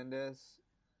like Fernandez,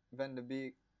 Van de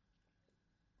Beek.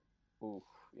 Ooh,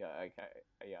 yeah, I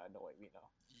know what you mean now.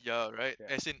 Yeah, right. Yeah.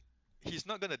 As in, he's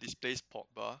not gonna displace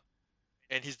Pogba,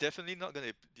 and he's definitely not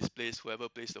gonna displace whoever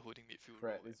plays the holding midfield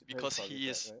Fred role is because probably he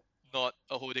Fred, is right? not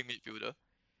a holding midfielder.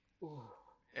 Ooh.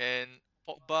 And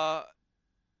Pogba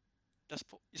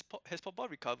has Pogba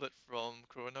recovered from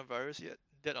coronavirus yet?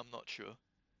 That I'm not sure.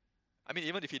 I mean,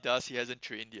 even if he does, he hasn't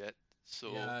trained yet.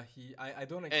 So, Yeah,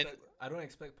 and I don't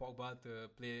expect Pogba to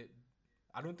play.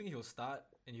 I don't think he'll start,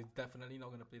 and he's definitely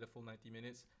not gonna play the full 90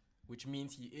 minutes, which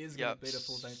means he is gonna yeah, play the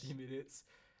full 90 minutes,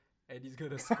 and he's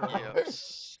gonna score. yeah,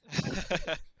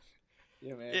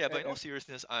 Yeah, man. yeah. But in all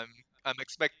seriousness, I'm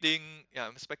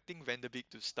expecting Van de Beek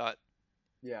to start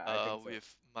Yeah, I think so. with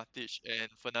Matic and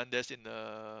Fernandes in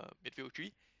the midfield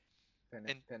three.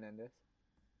 And Fernandez.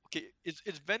 okay, it's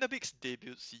Van de Beek's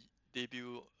debut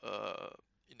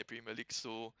in the Premier League,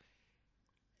 so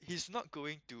he's not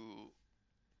going to.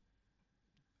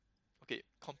 Okay,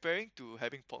 comparing to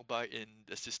having Pogba in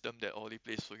the system that Oli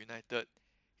plays for United,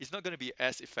 he's not going to be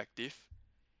as effective.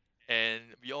 And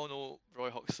we all know Roy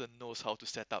Hodgson knows how to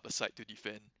set up a side to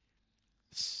defend.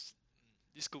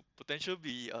 This could potentially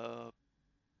be a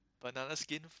banana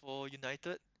skin for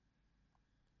United.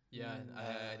 Yeah,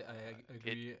 I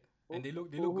Okay, agree, and Who, they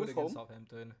look good who's against home?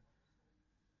 Southampton.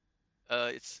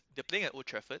 they're playing at Old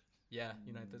Trafford. Yeah,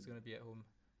 United's gonna be at home.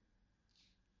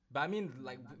 But I mean,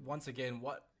 like once again,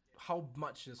 how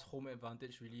much does home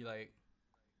advantage really like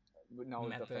But now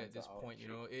the matter fans at this are out. point? You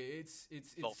True. know, No it's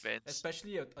offense.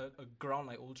 especially a ground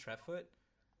like Old Trafford.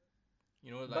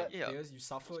 You know, like But Yeah, players, you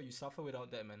suffer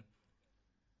without that, man.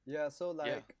 yeah, so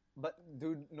yeah. like, but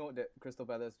do note that Crystal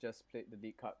Palace just played the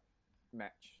League Cup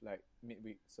match like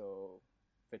midweek, so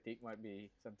fatigue might be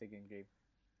something in game.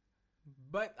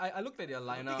 But I looked at their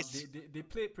I don't think lineup. it's They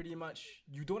played pretty much.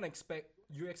 You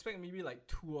expect maybe like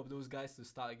two of those guys to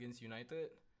start against United.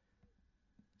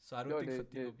 So I don't No, think they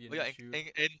fatigue will be an Oh yeah, issue.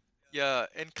 and yeah,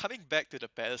 and coming back to the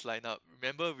Palace lineup,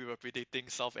 remember we were predicting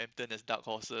Southampton as dark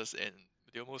horses, and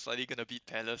they're most likely gonna beat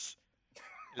Palace.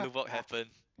 And look what happened.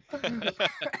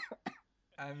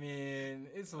 I mean,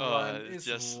 It's it's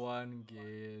just one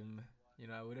game. You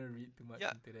know, I wouldn't read too much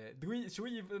yeah. into that. Should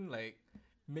we even like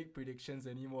make predictions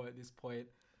anymore at this point?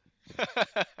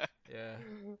 Yeah,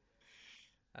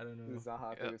 I don't know.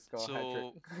 Zaha Yeah. to score a hat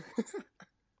So trick.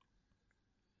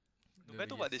 no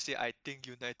matter what they Yes. say, I think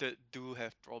United do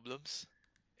have problems,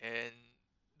 and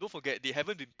don't forget they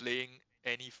haven't been playing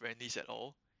any friendlies at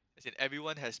all. As in,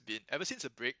 everyone has been ever since the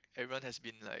break. Everyone has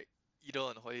been like either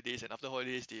on holidays, and after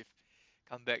holidays they've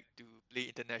come back to play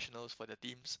internationals for the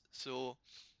teams. So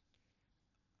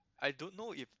I don't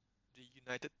know if the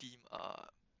United team are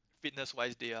fitness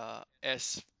wise they are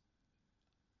as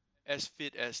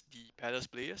fit as the Palace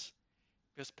players,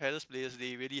 because Palace players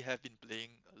they really have been playing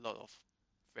a lot of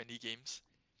friendly games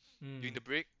during Hmm. the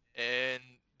break, and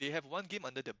they have one game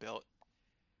under the belt,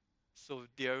 so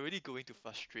they are really going to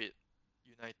frustrate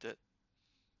United.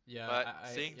 Yeah. But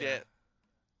Yeah.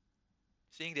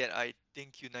 saying that I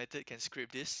think United can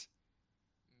scrape this,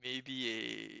 maybe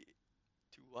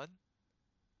a 2-1.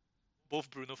 Both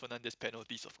Bruno Fernandes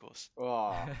penalties, of course.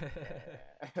 Oh,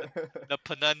 The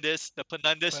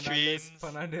Fernandes trains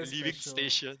Fernandez leaving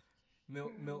special. station.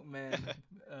 Milkman.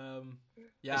 Um.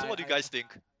 And Yeah. so, what do you guys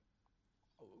think?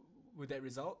 With that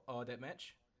result or that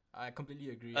match, I completely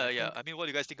agree. I Yeah, think I mean, what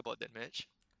do you guys think about that match?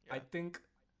 I Yeah, think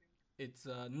it's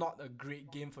not a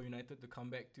great game for United to come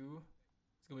back to.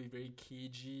 It's gonna be very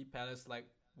cagey. Palace, like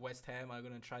West Ham, are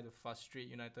gonna try to frustrate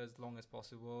United as long as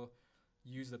possible.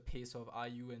 Use the pace of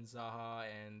Ayu and Zaha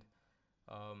and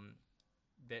um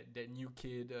that new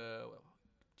kid.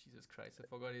 Jesus Christ, I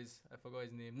forgot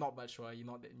his name. Not Batshuayi,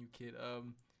 not that new kid.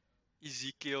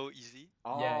 Ezekiel Easy.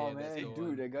 Yeah, oh that's the man,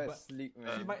 dude, one. that guy's But sleek,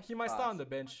 Uh, man. he might start on Fast. the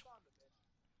bench.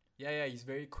 Yeah, he's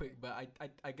very quick, but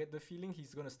I get the feeling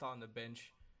he's gonna start on the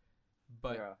bench.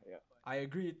 But yeah. I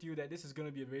agree with you that this is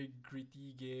gonna be a very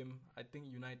gritty game. I think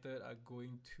United are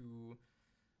going to.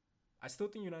 I still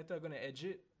think United are gonna edge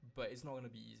it, but it's not gonna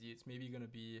be easy. It's maybe gonna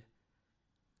be.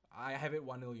 I have it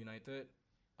 1-0 United.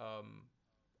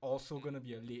 Also gonna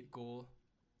be a late goal,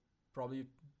 probably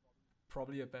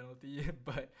a penalty,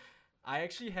 but I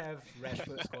actually have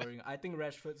Rashford scoring. I think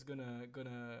Rashford's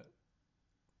gonna.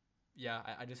 Yeah,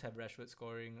 I just have Rashford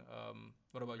scoring.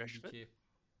 What about you, Rashford? BK?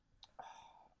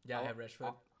 Yeah, I I'll- have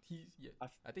Rashford.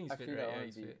 I think he's I fit, feel right? like Yeah,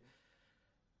 he's fit.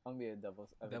 I'll be a devil's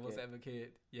advocate. Devil's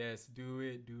advocate. Yes, do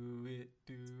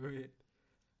it.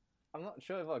 I'm not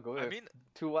sure if I'll go I with mean,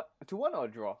 2-1 or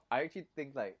draw. I actually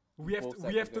think like We have both to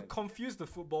sides we are have to gonna- confuse the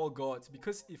football gods,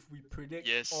 because if we predict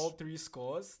Yes. all 3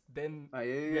 scores, then Ah,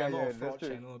 yeah, we are not a that's fraud true.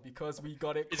 channel, because we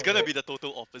got it. it's gonna be correct. the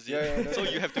total opposite. Yeah, that's So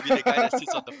right. you have to be the guy that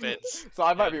sits on the fence. So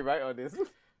I might Yeah. be right on this.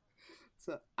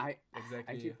 So I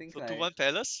Exactly. actually think So like 2-1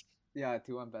 Palace? yeah,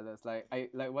 2-1 Palace. Like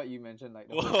what you mentioned, like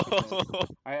the Whoa. whole quickness.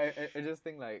 I just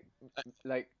think I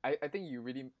think you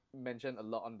really mentioned a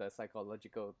lot on the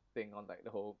psychological thing on like the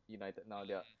whole United now.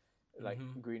 They're like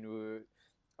Mhm. Greenwood,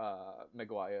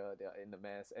 Maguire, they're in the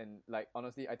mess. And like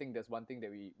honestly, I think there's one thing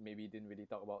that we maybe didn't really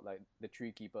talk about, like the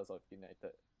 3 keepers of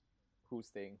United. Who's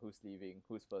staying, who's leaving,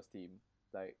 who's first team.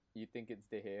 Like you think it's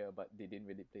De Gea, but they didn't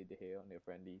really play De Gea on their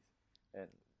friendlies. And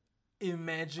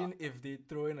Imagine if they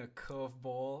throw in a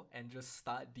curveball and just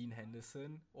start Dean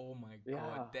Henderson. Oh my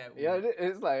god, that would. yeah,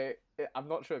 it's like I'm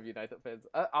not sure if United fans.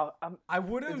 I'm I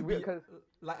wouldn't it's be weird 'cause-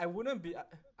 like I wouldn't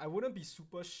be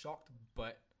super shocked,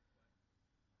 but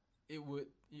it would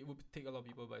take a lot of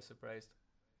people by surprise.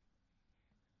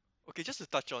 Okay, just to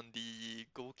touch on the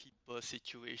goalkeeper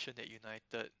situation at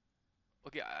United.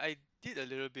 Okay, I did a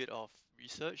little bit of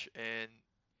research and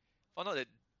found out that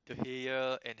De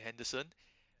Gea and Henderson,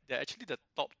 they're actually the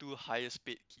top 2 highest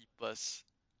paid keepers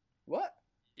what?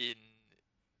 in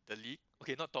the league.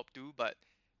 Okay, not top 2, but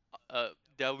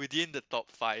they're within the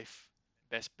top 5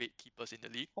 best paid keepers in the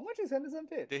league. How much is Henderson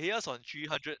paid? De Gea's on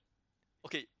 300.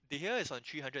 Okay, De Gea is on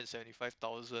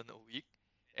 375,000 a week,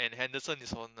 and Henderson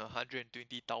is on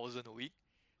 120,000 a week.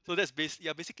 So that's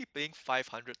you're basically paying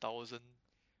 500,000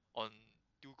 on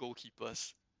 2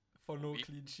 goalkeepers, For no week.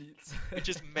 clean sheets. which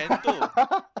is mental.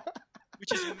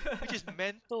 which is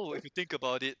mental if you think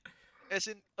about it. As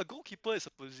in, a goalkeeper is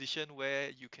a position where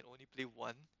you can only play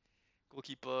one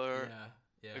goalkeeper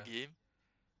yeah. a game.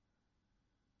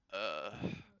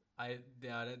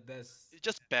 That's It's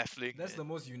just baffling. that's the man.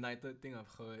 most United thing I've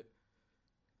heard.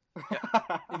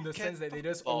 Yeah. In the Can sense that they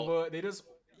talk just about- they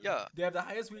Yeah, have the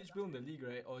highest wage bill in the league,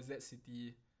 right? Or is that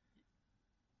City?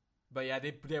 But yeah,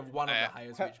 they have one of the Uh,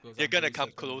 highest wage bills. they're I'm gonna pretty come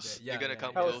certain of close. that. They're gonna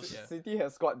come Oh, close. Yeah. City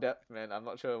has squad depth, man. I'm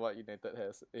not sure what United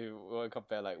has. If you want to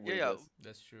compare like Yeah, wages.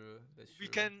 That's true. That's true.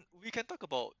 we can talk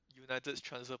about United's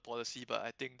transfer policy, but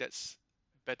I think that's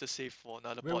better saved for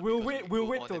another We'll, pod we'll because wait. we We'll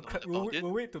go wait on till and on we'll, about wait- it.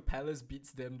 we'll wait till Palace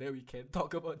beats them. Then we can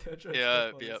talk about their transfer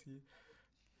Yeah, policy. yep.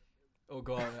 Oh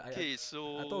god, Okay, I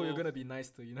so thought we were gonna be nice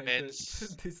to United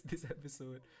Mans- this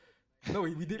episode. No,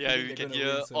 we did. yeah, predict we they're can gonna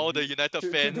hear win, so all the we- United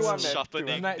 2-1, fans man, 2-1.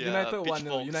 sharpening United, their United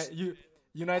 1-0. pitchforks.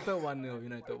 United 1-0.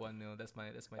 United 1-0. That's my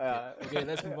tip. Okay,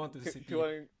 let's move on to City.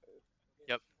 2-1.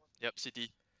 Yep,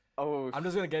 City. Oh, I'm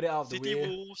just gonna get it out of the City way.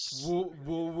 Wolves.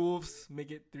 Wolves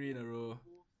make it 3 in a row.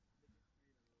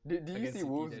 did you against see City,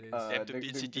 Wolves? that is. They have to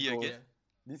beat City goals? again.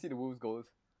 Did you see the Wolves goals?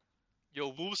 Yo,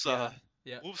 Wolves Yeah, are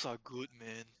yeah. Wolves are good,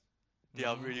 man. They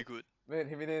are Mhm. really good. Man,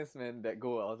 Jimenez, man, that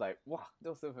goal, I was like, wow, that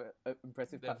was so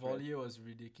impressive. That touch, man. volley was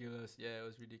ridiculous. Yeah, it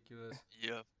was ridiculous.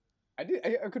 Yeah. I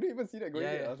couldn't even see that going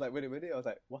Yeah, in. yeah. I was like, wait, I was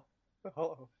like, what?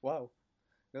 Oh, wow,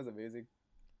 that was amazing.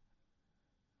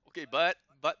 Okay, but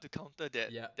to counter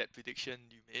that Yeah. that prediction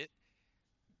you made,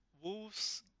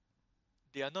 Wolves,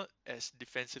 they are not as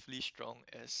defensively strong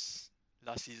as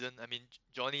last season. I mean,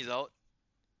 Johnny's out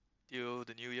till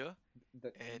the new year,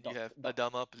 The, and you have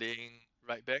Adama playing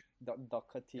right back.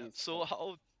 Doherty. Yeah.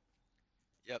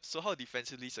 So how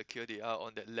defensively secure they are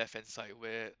on that left hand side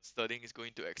where Sterling is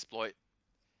going to exploit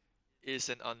is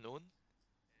an unknown.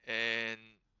 And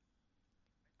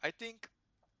I think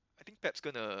Pep's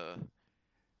gonna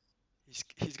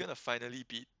he's gonna finally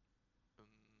beat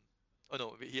oh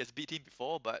no, he has beat him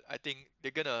before, but I think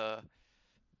they're gonna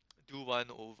do one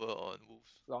over on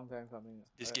Wolves Long time coming.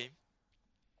 this game.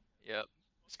 Yeah.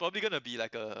 It's probably gonna be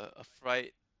like a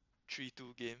fried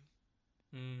 3-2 game,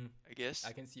 Mm, I guess.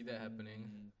 I can see that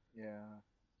happening. Yeah.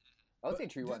 I'll But say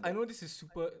 3-1. I know this is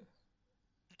super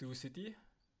to City.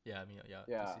 Yeah, I mean Yeah.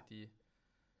 to City.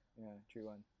 Yeah,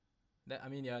 3-1.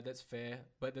 That's fair.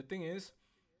 But the thing is,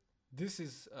 this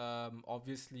is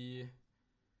obviously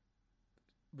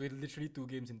we're literally 2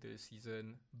 games into the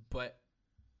season, but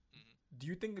Mm. do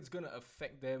you think it's gonna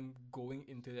affect them going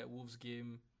into that Wolves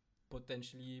game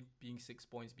potentially being 6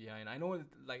 points behind? I know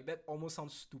like that almost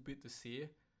sounds stupid to say,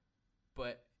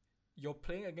 but you're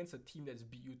playing against a team that's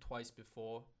beat you twice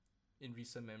before in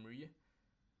recent memory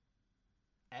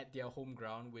at their home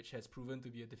ground, which has proven to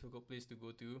be a difficult place to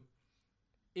go to.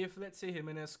 If let's say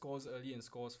Jimenez scores early and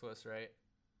scores first, right?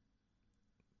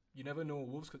 You never know.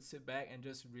 Wolves could sit back and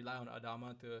just rely on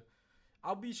Adama to.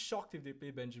 I'll be shocked if they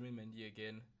play Benjamin Mendy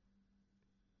again.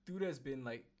 Dude has been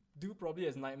like, dude probably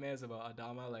has nightmares about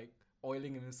Adama like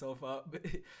oiling himself up.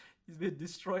 He's been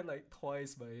destroyed like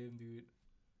twice by him, dude.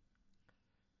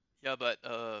 Yeah, but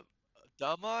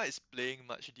Dama is playing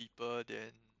much deeper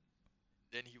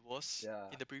than he was Yeah.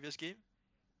 in the previous game.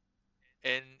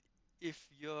 And if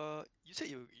you said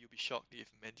you'll be shocked if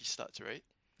Mendy starts, right?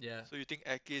 Yeah. So you think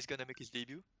Ake is gonna make his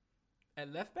debut? At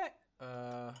left back,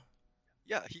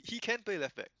 Yeah, he can play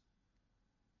left back.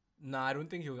 nah, I don't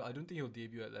think he'll. I don't think he'll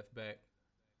debut at left back.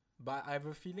 But I have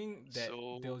a feeling that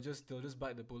So they'll just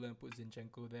bite the bullet and put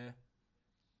Zinchenko there.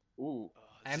 Ooh.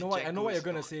 I know what Zinchenko you're is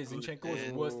gonna not say. good, Zinchenko is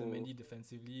man. worse than Oh. Mendy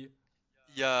defensively,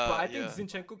 but Yeah, I think yeah.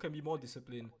 Zinchenko can be more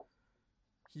disciplined.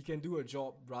 He can do a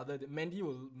job rather than Mendy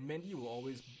will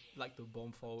always like to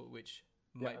bomb forward, which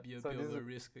Yeah, might be a so bit this of is a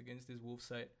risk against this Wolves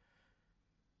side.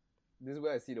 this is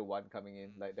where I see the one coming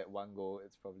in, like that one goal.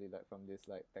 It's probably like from this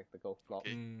like tactical flop.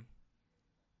 Okay.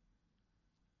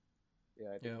 Yeah,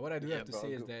 I Yeah, think what I do you have to brought a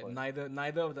say is good that point.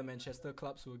 neither of the Manchester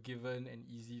clubs were given an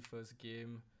easy first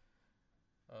game.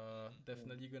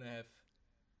 Definitely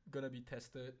gonna be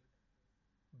tested.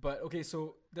 But okay,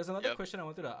 so there's another Yep. question I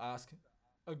wanted to ask.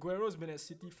 Aguero's been at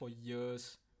City for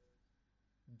years,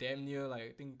 damn near like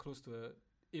I think close to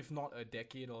if not a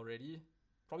decade already,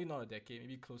 probably not a decade,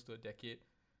 maybe close to a decade.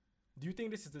 Do you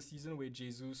think this is the season where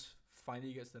Jesus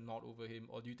finally gets the nod over him,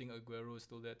 or do you think Aguero is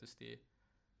still there to stay?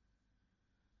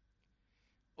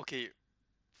 Okay,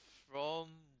 from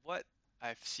what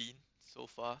I've seen so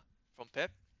far from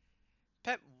Pep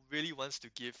really wants to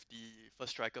give the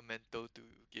first striker mantle to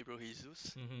Gabriel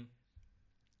Jesus. Mm-hmm.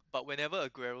 But whenever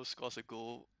Aguero scores a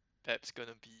goal, Pep's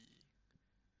gonna be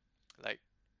like,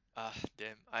 ah,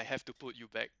 damn, I have to put you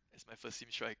back as my first team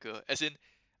striker. As in,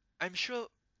 I'm sure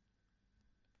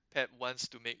Pep wants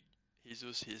to make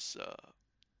Jesus his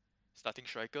starting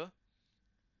striker,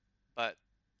 but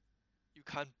you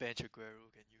can't bench Aguero,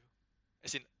 can you?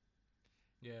 As in,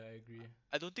 Yeah, I agree.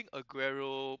 I don't think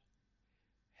Aguero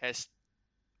has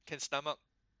can stomach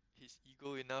his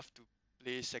ego enough to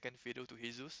play second fiddle to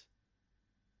Jesus.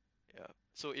 Yeah.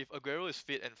 So if Aguero is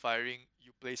fit and firing,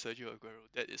 you play Sergio Aguero.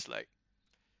 That is like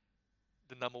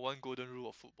the number one golden rule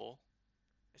of football.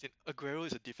 As in, Aguero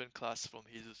is a different class from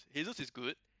Jesus. Jesus is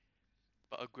good,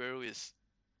 but Aguero is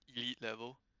elite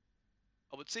level.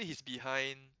 I would say he's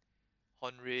behind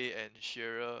Henry and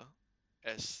Shearer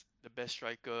as the best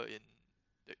striker in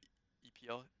the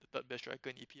EPL, the third best striker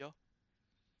in EPL.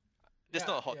 That's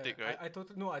Yeah, not a hot yeah. take, right? I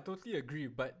totally agree.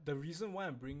 But the reason why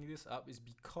I'm bringing this up is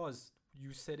because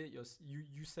you said it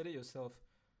yourself.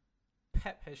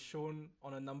 Pep has shown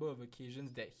on a number of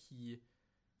occasions that he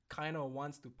kind of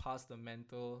wants to pass the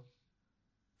mantle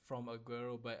from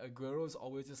Aguero, but Aguero's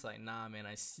always just like, nah, man,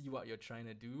 I see what you're trying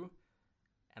to do,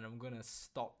 and I'm gonna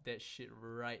stop that shit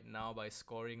right now by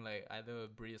scoring like either a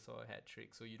brace or a hat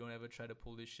trick, so you don't ever try to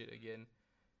pull this shit again.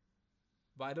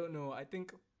 But I don't know. I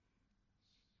think,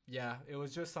 yeah, it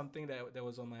was just something that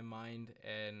was on my mind,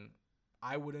 and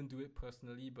I wouldn't do it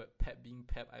personally, but Pep being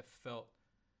Pep, I felt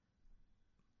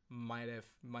might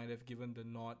have given the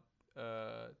nod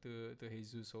to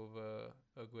Jesus over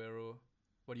Aguero.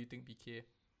 What do you think, BK?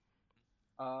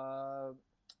 Uh,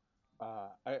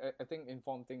 I think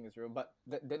informed thing is real, but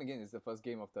then again, it's the first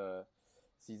game of the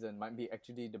season. Might be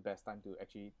actually the best time to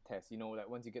actually test. You know, like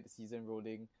once you get the season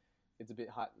rolling, it's a bit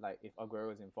hard. Like if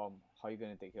Aguero is informed, how are you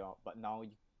gonna take him out? But now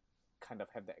you kind of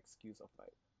have the excuse of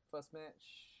like first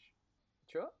match.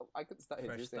 Sure, I could start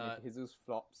Fresh Jesus, and start. if Jesus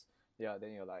flops, yeah,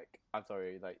 then you're like, I'm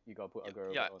sorry, like you gotta put Yeah,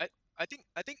 Aguero yeah. back on.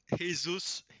 I think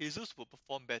Jesus will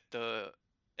perform better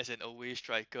as an away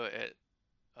striker at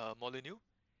Molineux,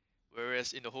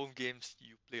 whereas in the home games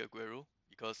you play Aguero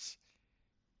because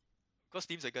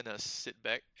teams are gonna sit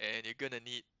back and you're gonna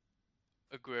need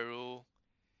Aguero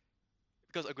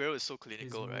because Aguero is so His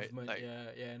clinical, right? movement, Like yeah,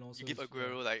 yeah, and you also give yeah,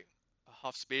 Aguero like a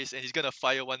half space and he's gonna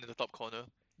fire one in the top corner.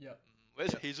 yep,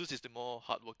 Whereas yep. Jesus is the more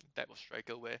hardworking type of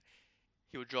striker where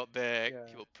he will drop back, Yeah.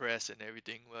 he will press and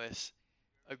everything. Whereas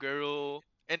Aguero,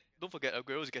 and don't forget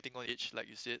Aguero is getting on age, like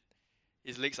you said.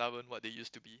 His legs aren't what they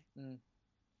used to be. Mm.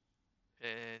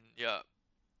 And yeah,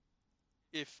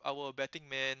 if I were a betting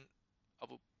man, I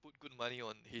will put good money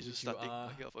on Jesus Which you starting are.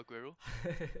 ahead of Aguero.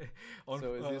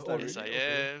 So is this oh, like- Yes, I really?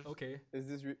 am. Okay. Is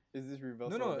this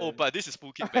reversal? No. Oh, then? but this is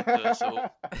full kick banter, so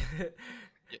yeah,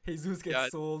 Jesus gets yeah,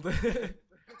 sold.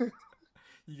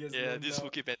 He gets yeah, loaned this is full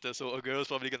out. kick banter, so Aguero's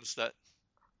probably gonna start.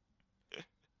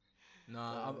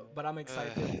 Nah, Man. but I'm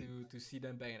excited to see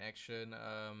them back in action.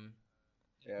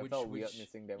 Yeah, it Which felt weird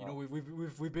missing them you know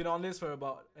out. we've been on this for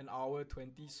about an hour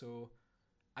 20, so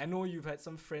I know you've had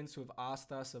some friends who've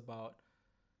asked us about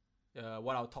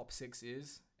what our top six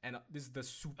is, and this is the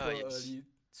Yes.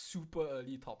 super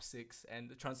early top six, and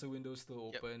the transfer window's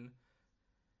still Yep. open.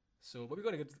 So, but we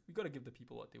gotta give the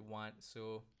people what they want.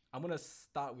 So I'm gonna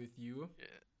start with you. Yeah.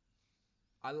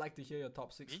 I'd like to hear your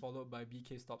top six, Me? followed by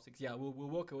BK's top six. Yeah, we'll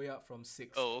work our way up from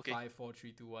six, Oh, okay. 5, 4,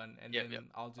 3, 2, 1, and Yep, then yep.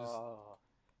 I'll just Ah,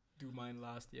 do mine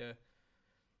last. Yeah.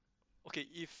 Okay,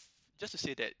 if just to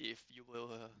say that if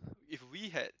we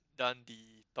had done the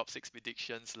top six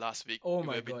predictions last week, Oh it would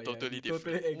my have been god, yeah, totally we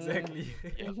different. exactly.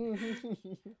 Yep.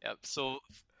 Yep. So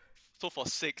for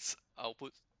six, I'll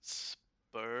put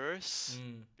Spurs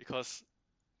Mm. because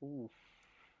Ooh.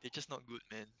 they're just not good,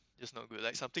 man. Just not good.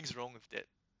 Like something's wrong with that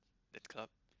club.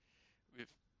 With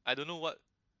I don't know what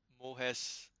Mo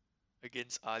has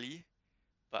against Ali,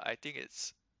 but I think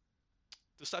it's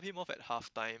to start him off at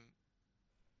halftime.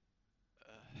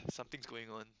 Something's going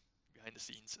on behind the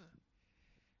scenes,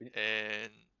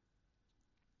 and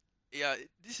yeah,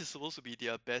 this is supposed to be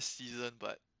their best season,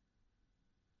 but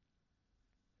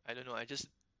I don't know. I just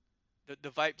the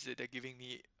vibes that they're giving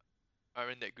me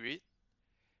aren't that great,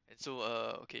 and so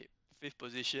okay, fifth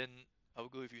position, I'll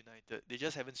go with United. They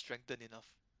just haven't strengthened enough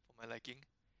for my liking.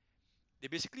 They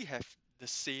basically have the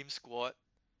same squad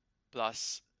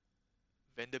plus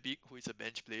Van der Beek, who is a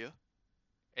bench player.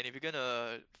 And if you're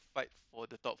gonna fight for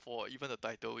the top four, even the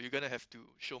title, you're gonna have to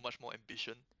show much more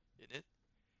ambition in it.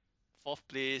 Fourth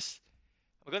place,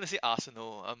 I'm gonna say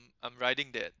Arsenal. I'm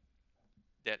riding that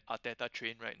Arteta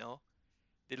train right now.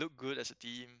 They look good as a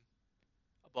team.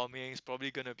 Aubameyang is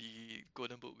probably gonna be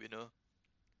Golden Boot winner.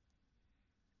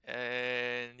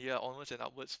 And yeah, onwards and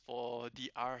upwards for the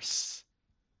Rs.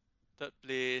 Third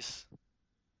place.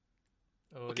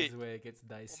 Oh, this Okay, is where it gets for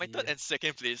my dicey. third and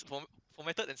second place, for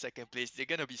my third and second place, they're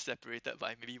gonna be separated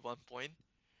by maybe 1 point.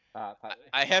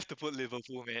 I have to put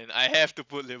Liverpool, man. I have to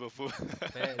put Liverpool.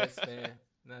 Fair, that's fair.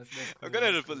 That's cool. I'm gonna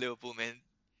have that's to put cool. Liverpool, man.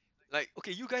 Like,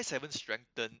 okay, you guys haven't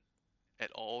strengthened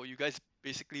at all. You guys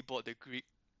basically bought the Greek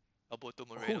Alberto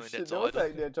Moreno, Oh and shit, that's that all. I was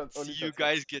like their don't only see you transfer.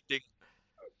 guys getting.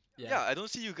 Yeah. Yeah, I don't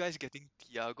see you guys getting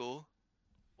Thiago.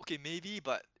 Okay, maybe,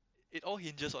 but it all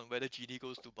hinges on whether Gini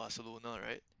goes to Barcelona,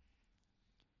 right?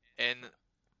 And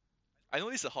I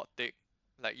know this is a hot take,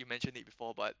 like you mentioned it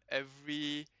before, but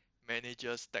every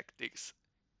manager's tactics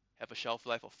have a shelf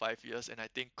life of 5 years, and I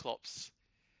think Klopp's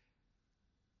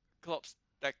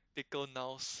tactical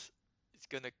nous is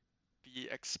gonna be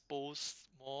exposed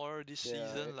more this Yeah,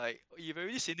 season. Like you've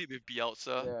already seen it with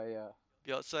Bielsa. yeah.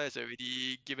 Bielsa has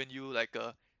already given you like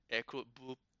a air quote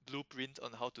blueprint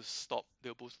on how to stop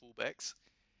Liverpool's fullbacks.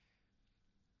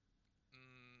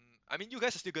 I mean, you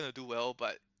guys are still gonna do well,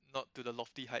 but not to the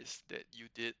lofty heights that you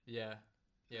did Yeah.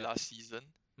 Yeah. last season.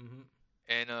 Mm-hmm.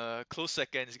 And close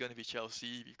second is gonna be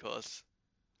Chelsea because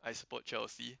I support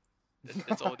Chelsea.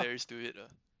 That's all there is to it.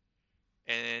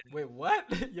 And Wait, what?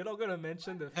 You're not gonna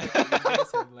mention the fact that you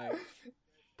guys have like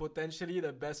potentially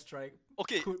the best strike,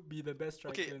 okay, could be the best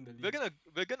striker okay, in the league.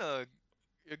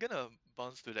 we're gonna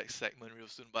bounce to that segment real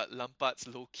soon. But Lampard's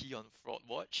low key on fraud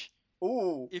watch.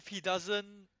 Ooh. If he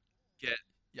doesn't get,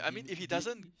 yeah, I mean, if he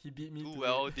doesn't he beat me do to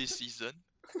well it. this season,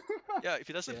 yeah, if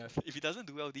he doesn't Yeah. if he doesn't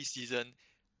do well this season,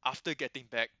 after getting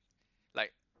back,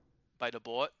 like by the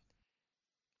board,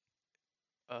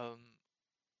 um,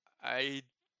 I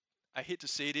I hate to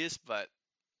say this, but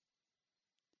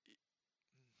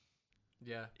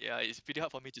Yeah. yeah, it's pretty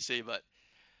hard for me to say, but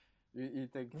You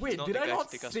think he's Wait, not did the I guy to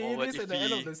not take us say forward this if at the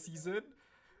end of he. the season?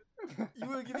 You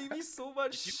were giving me so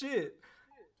much If you- shit.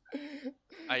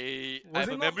 I Was have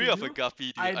it a not memory to of a you? guppy,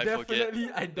 dude. I I forget.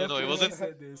 definitely it wasn't-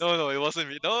 said this. No, it wasn't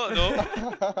me. No.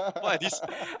 What are these?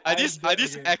 Are these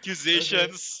okay.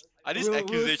 accusations? Are these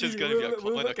accusations see. gonna be a We'll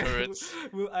common look at- occurrence?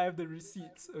 I have the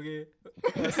receipts. Okay.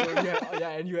 So yeah,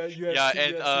 and you have Yeah,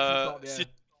 and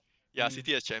City top, yeah.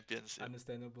 City as champions. Yeah.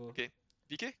 Understandable. Okay,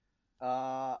 BK,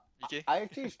 BK. I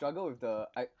actually struggle with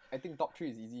I think top three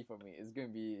is easy for me. It's gonna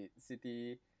be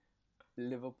City,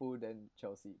 Liverpool, then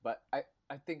Chelsea. But I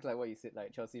think like what you said,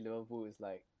 like Chelsea, Liverpool is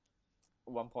like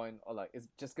 1 point, or like it's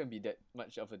just gonna be that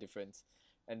much of a difference.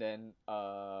 And then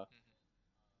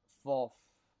fourth,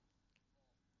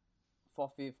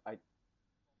 fifth,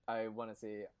 I wanna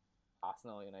say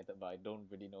Arsenal or United, but I don't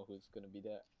really know who's going to be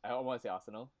there. I want to say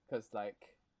Arsenal because,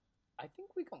 like, I think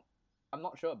I'm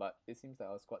not sure, but it seems like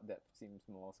our squad depth seems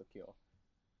more secure.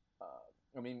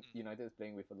 I mean, United is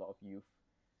playing with a lot of youth.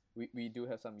 We do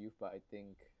have some youth, but I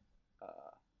think,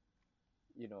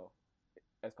 you know,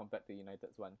 as compared to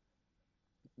United's one,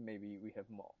 maybe we have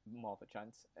more of a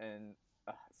chance. And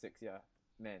 6, yeah,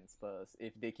 man, Spurs.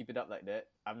 If they keep it up like that,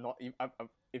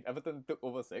 if Everton took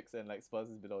over 6 and like Spurs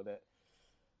is below that,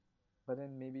 but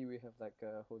then maybe we have like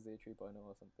a Jose 3.0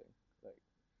 or something, like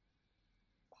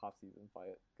half season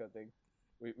fired kind of thing.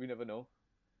 We never know.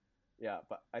 Yeah,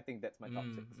 but I think that's my top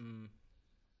 6.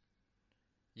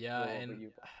 Yeah,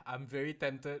 and I'm very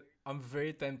tempted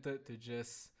to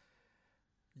just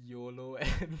YOLO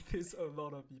and piss a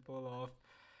lot of people off.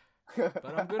 But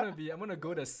I'm gonna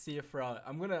go the safe route.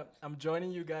 I'm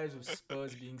joining you guys with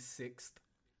Spurs being 6th.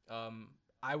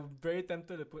 I'm very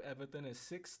tempted to put Everton as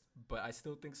 6th, but I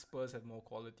still think Spurs have more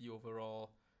quality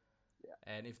overall. Yeah.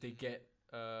 And if they get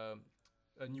a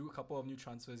couple of new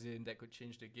transfers in, that could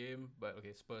change the game. But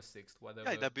okay, Spurs 6th,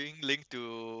 whatever. Yeah, they're being linked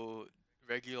to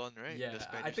Reguilon, right? Yeah, The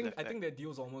I Spanish think that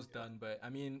deal's almost done. But I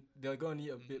mean, they're gonna need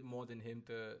a bit more than him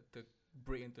to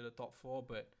break into the top 4.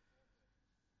 But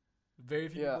very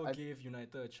few people gave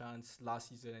United a chance last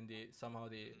season, and they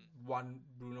won.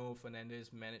 Bruno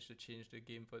Fernandes managed to change the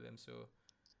game for them. So,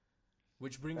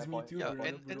 which brings me to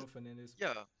Bruno Fernandes.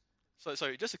 Yeah.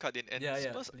 Sorry, just to cut in. And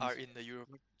Spurs please. are in the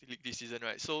Europa League this season,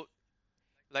 right? So,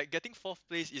 like, getting 4th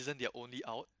place isn't their only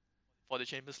out for the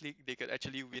Champions League. They could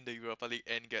actually win the Europa League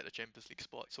and get a Champions League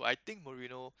spot. So I think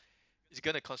Mourinho is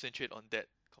gonna concentrate on that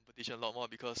competition a lot more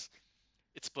because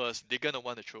it's Spurs. They're gonna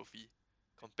want a trophy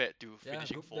compared to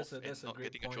finishing 4th and not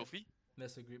getting a trophy.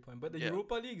 That's a great point. But the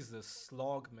Europa League is a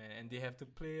slog, man, and they have to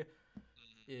play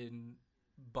in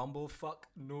Bumblefuck.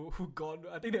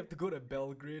 I think they have to go to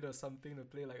Belgrade or something to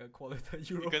play like a qualified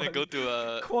Europa You're gonna go to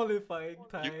a qualifying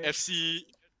time.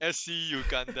 FC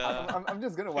Uganda. I'm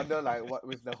just gonna wonder, like, what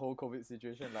with the whole COVID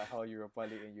situation, like how Europa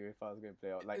League and UEFA is gonna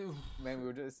play out. Like, man,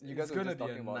 you guys were just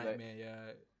talking about like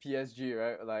PSG,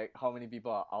 right? Like how many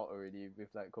people are out already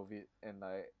with like COVID and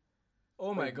like.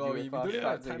 Oh my god, we don't even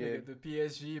have time to get to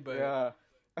PSG, but yeah.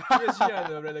 PSG are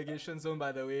in the relegation zone,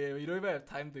 by the way. We don't even have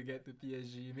time to get to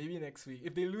PSG. Maybe next week.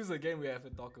 If they lose again, we have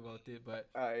to talk about it. But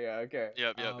yeah, okay.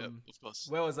 Yep, of course.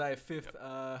 Where was I? 5th.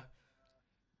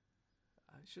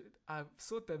 I'm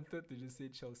so tempted to just say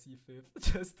Chelsea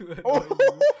 5th, just to annoy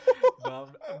you.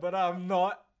 But I'm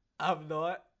not. I'm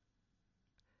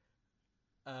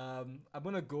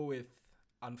gonna go with,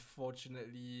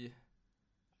 unfortunately,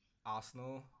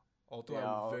 Arsenal. Although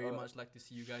I would very much like to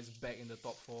see you guys back in the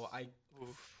top 4. I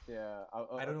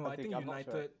don't know. I think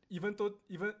United, even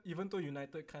though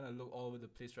United kind of look all over the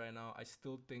place right now, I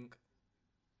still think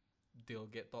they'll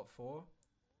get top 4.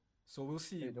 So we'll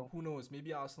see. Who knows?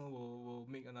 Maybe Arsenal will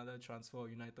make another transfer.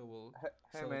 United will.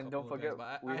 Hey man, don't forget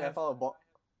we have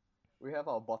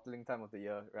our bottling time of the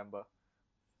year. Remember?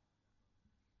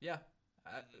 Yeah,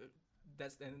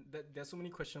 there's so many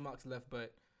question marks left,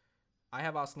 but I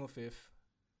have Arsenal 5th.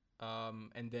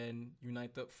 And then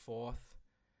United 4th,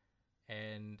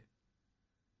 and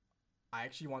I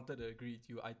actually wanted to agree with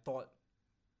you. I thought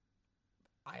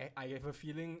I have a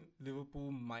feeling Liverpool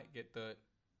might get 3rd.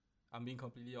 I'm being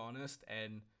completely honest,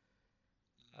 and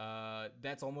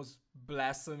that's almost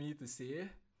blasphemy to say.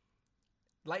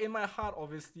 Like, in my heart,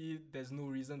 obviously, there's no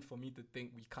reason for me to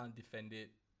think we can't defend it,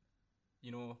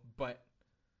 but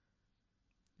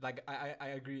like I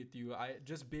agree with you. I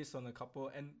just based on a couple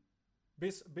and.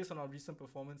 Based on our recent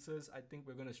performances, I think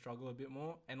we're going to struggle a bit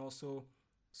more. And also,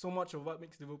 so much of what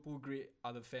makes Liverpool great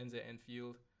are the fans at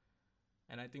Anfield.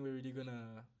 And I think we're really going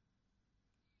to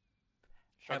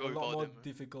have a lot more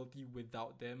difficulty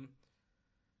without them.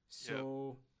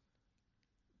 So,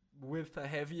 with a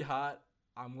heavy heart,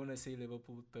 I'm going to say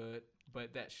Liverpool 3rd.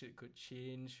 But that shit could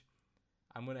change.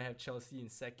 I'm going to have Chelsea in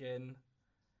 2nd.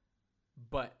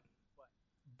 But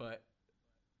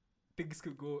things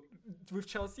could go with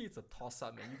Chelsea. It's a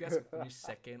toss-up, man. You guys could finish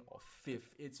 2nd or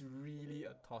 5th. It's really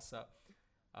a toss-up.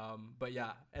 But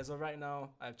yeah, as of right now,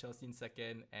 I have Chelsea in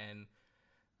 2nd, and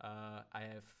I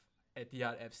have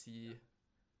Etihad FC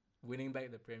winning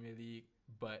back the Premier League,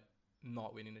 but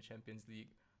not winning the Champions League.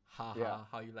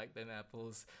 How you like them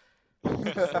apples. So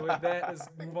with that, let's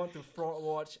move on to Fraud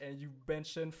Watch. And you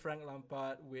mentioned Frank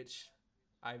Lampard, which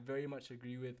I very much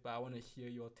agree with, but I want to hear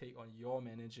your take on your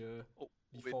manager.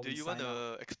 Wait, do you want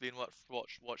to explain what Fraud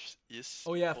Watch is?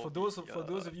 Oh yeah, for those of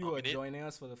you who are joining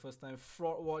us for the first time,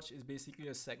 Fraud Watch is basically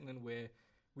a segment where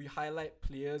we highlight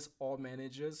players or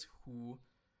managers who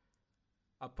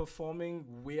are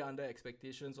performing way under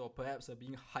expectations or perhaps are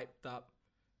being hyped up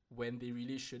when they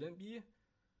really shouldn't be.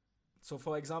 So,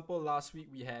 for example, last week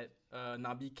we had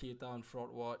Naby Keita on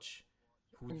Fraud Watch,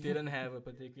 who didn't have a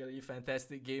particularly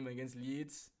fantastic game against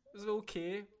Leeds. It was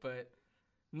okay, but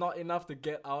not enough to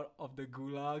get out of the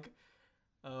gulag.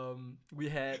 We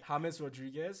had James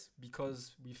Rodriguez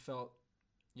because we felt,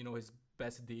 his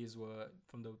best days were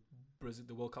from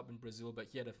the World Cup in Brazil, but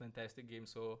he had a fantastic game,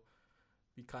 so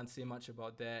we can't say much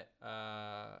about that.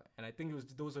 And I think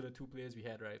those are the two players we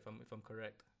had, right? If I'm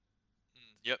correct.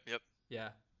 Yep. Yeah,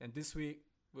 and this week,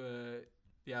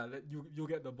 you'll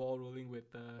get the ball rolling with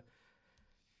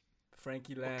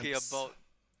Frankie Lamps. Okay,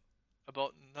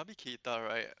 about Naby Keita,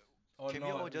 right? Can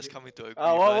we all just come into agreement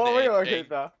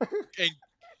what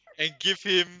and give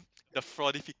him the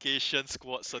fraudification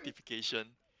squad certification?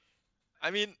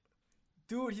 I mean,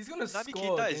 dude, he's gonna Naby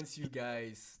score Keita against you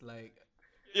guys. Like,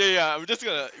 yeah. I'm just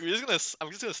gonna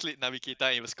slate Naby Keita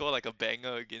and he will score like a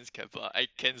banger against Kepa. I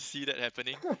can see that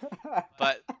happening.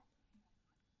 But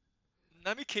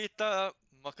Naby Keita,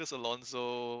 Marcus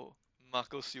Alonso,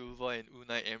 Marco Silva, and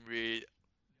Unai Emery,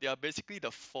 they are basically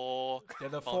the four they're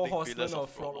the four founding horsemen pillars of of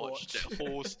Fraud Fraud Watch.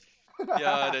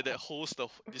 that host that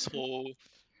host this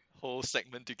whole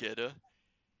segment together.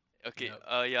 Okay,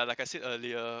 Yep. like I said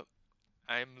earlier,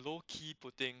 I'm low key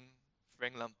putting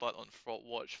Frank Lampard on Fraud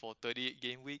Watch for 38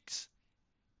 game weeks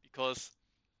because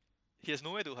he has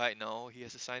nowhere to hide now. He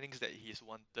has the signings that he's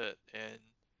wanted, and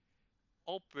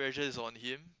all pressure is on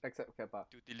him Except Kepa.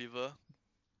 to deliver.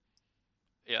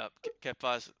 Yeah,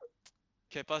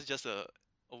 Kepa's just a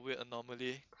weird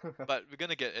anomaly, but we're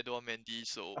gonna get Edouard Mendy,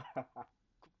 so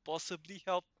could possibly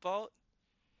help out.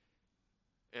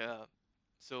 Yeah,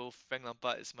 so Frank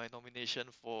Lampard is my nomination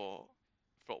for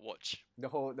Fraud Watch. the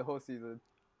whole season.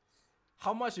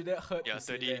 How much did that hurt Yeah, to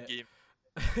say 38 that? game.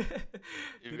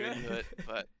 It Did really that- hurt,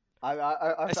 but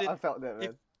I As in, felt that,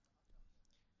 man.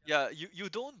 yeah, you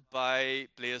don't buy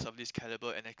players of this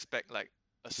caliber and expect like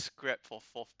a scrap for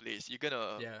fourth place. You're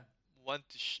gonna Yeah. want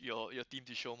to your team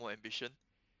to show more ambition.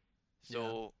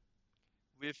 So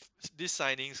with these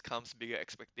signings comes bigger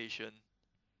expectation.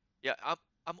 Yeah,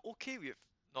 I'm okay with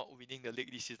not winning the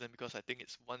league this season because I think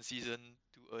it's one season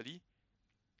too early.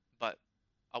 But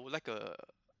I would like a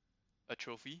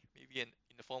trophy, maybe in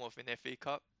the form of an FA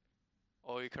Cup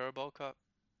or a Carabao Cup,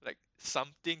 like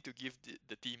something to give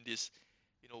the team this,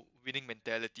 winning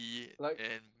mentality Like,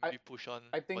 and I- maybe push on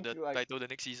I for think, the like, title the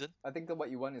next season. I think that what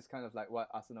you want is kind of like what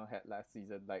Arsenal had last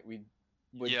season. Like, we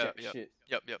were Yeah, jack yep. shit,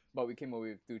 Yep. but we came away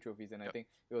with 2 trophies, and I Yep. think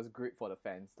it was great for the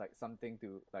fans, like something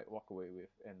to like walk away with,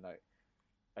 and like,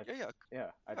 Yeah.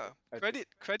 yeah, I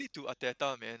Credit to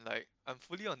Arteta, man. Like I'm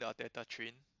fully on the Arteta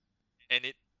train, and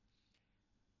it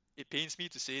pains me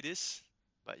to say this,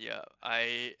 but yeah,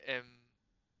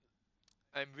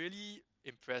 I'm really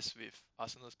impressed with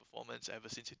Arsenal's performance ever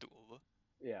since he took over.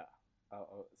 yeah,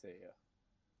 I'll say yeah.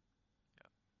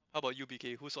 How about you,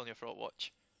 BK? Who's on your Fraud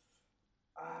Watch?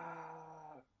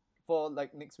 For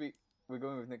like next week, we're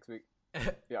going with next week.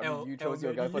 Yeah, I mean, you El chose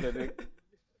your guy for the Medi.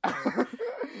 week.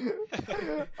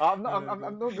 I'm not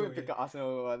Go going to pick ahead. an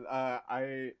Arsenal one.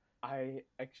 I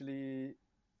actually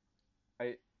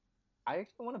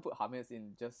want to put James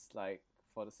in just like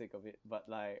for the sake of it, but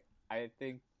like I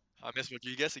think James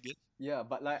Rodriguez again. yeah,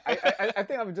 but like I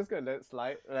think I'm just gonna let it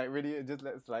slide. Like really, just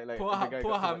let it slide. Like Poor the guy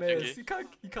poor got so much- James. Okay.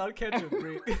 He can't catch a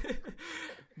break.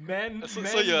 man, So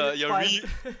man you're made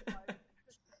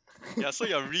Yeah, so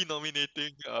you're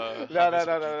renominating No. James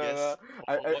Rodriguez No.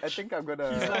 for I Fraud Watch. think I'm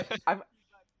gonna. He's like-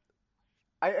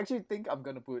 I actually think I'm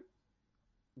gonna put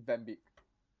Van Beek,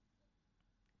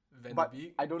 Van but de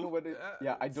Beek. I don't know whether.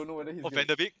 Yeah, I don't know whether he's. Oh, gonna, Van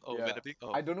der Beek. Oh, yeah. Van der Beek.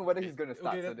 Oh, I don't know whether okay. he's gonna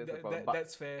start. Okay, So that's the problem.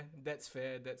 that's fair. That's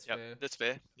fair. That's Yep, fair. that's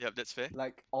fair. Yep, that's fair.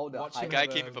 Like all the Watch hype. him Guy have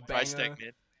came a with a price tag, banger.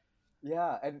 man.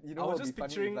 Yeah, and you I know was what would just be funny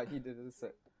picturing- if like he didn't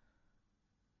start.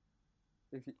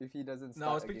 If he doesn't start.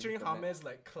 No, I was picturing against the James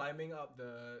like climbing up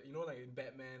the, like in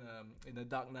Batman, in the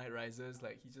Dark Knight Rises,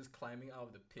 like he's just climbing out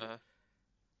of the pit, Uh-huh.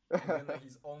 and then like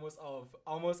he's almost out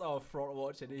of Fraud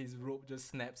Watch, and then his rope just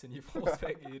snaps and he falls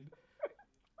back in.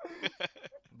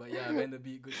 But yeah, Van der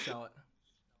Beek, good shout.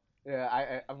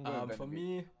 Yeah, I'm going Van For de Beek.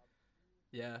 me,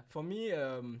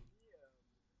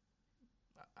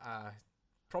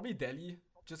 probably Delhi,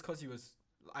 just because he was.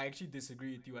 I actually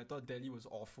disagree with you. I thought Delhi was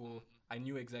awful. I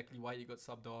knew exactly why he got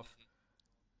subbed off.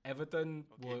 Everton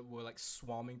Okay. were like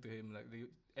swarming to him. Like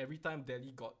every time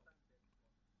Delhi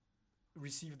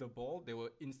received the ball, there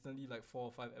were instantly like 4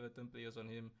 or 5 Everton players on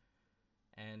him,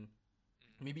 and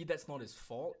maybe that's not his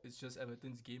fault. It's just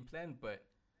Everton's game plan, but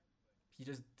he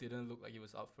just didn't look like he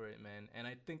was up for it, man. And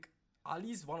I think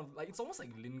Ali's one of it's almost like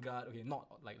Lingard. Okay, not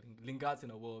like Lingard's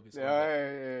in a world of his own.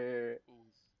 Yeah. Ooh.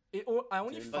 I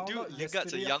only Jay- But found dude, out Lingard's a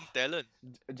yesterday. young talent.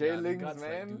 Jay Yeah, Lings, Lingard's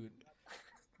man. like,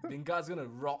 dude, Lingard's gonna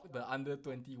rock the under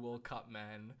 20 World Cup,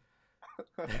 man.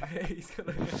 He's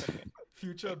gonna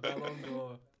future Ballon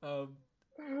d'Or.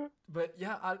 But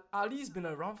yeah, Ali's been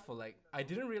around for like, I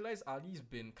didn't realize Ali's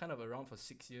been kind of around for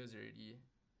 6 years already.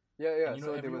 Yeah. And, you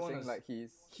know, So they were everyone saying has-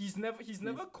 like He's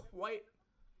never quite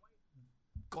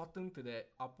gotten to that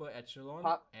upper echelon,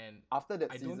 Part- and after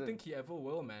that I season. don't think he ever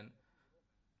will, man.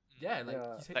 Yeah, like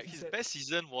Yeah. he said, Like he his said best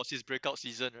season was his breakout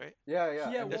season, right? Yeah. he had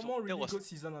and one that's- more that really was good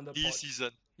season under The Poch.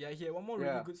 season. Yeah, he had one more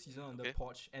really Yeah. good season under Okay.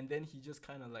 Poch, and then he just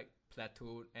kind of like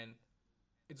plateaued. And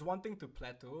it's one thing to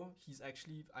plateau. He's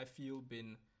actually, I feel,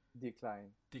 been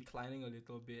decline. declining a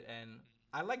little bit, and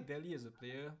I like Delhi as a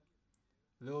player.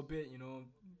 A little bit, you know,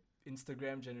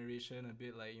 Instagram generation, a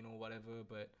bit like, you know, whatever,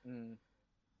 but Mm.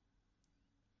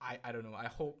 I don't know. I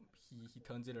hope he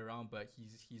turns it around, but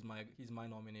he's my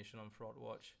nomination on Fraud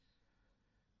Watch.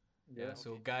 Yeah.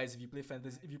 So Okay. guys, if you play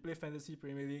fantasy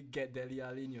Premier League, get Dele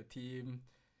Alli in your team.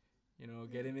 You know,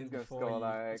 get him in He's gonna before score his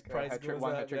like a price hat-trick, goes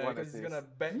one up. hat-trick, Yeah, one because he's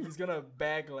assist. gonna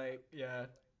bag like, yeah.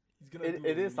 He's gonna do It a is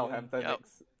million. Southampton Yeah.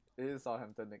 next. It is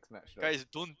Southampton next match, though. Guys,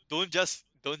 don't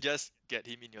just get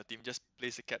him in your team. Just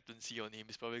place the captaincy on him.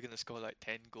 He's probably gonna score like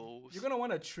 10 goals. You're gonna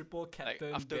want a triple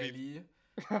captain after we- Dele.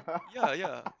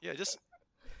 Yeah.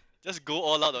 Just go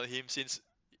all out on him since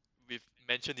we've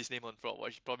mentioned his name on Fraud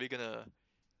Watch. He's probably gonna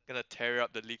tear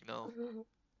up the league now.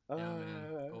 Yeah,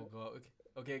 man. Oh god.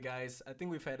 Okay, guys. I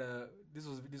think we've had this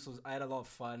was I had a lot of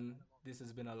fun. This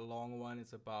has been a long one.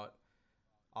 It's about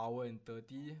hour and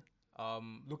 30.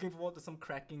 Looking forward to some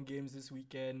cracking games this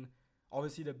weekend.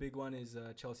 Obviously, the big one is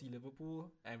Chelsea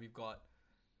Liverpool, and we've got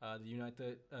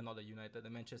the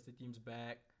Manchester teams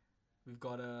back. We've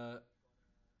got a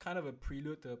kind of a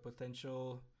prelude to a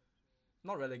potential,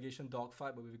 not relegation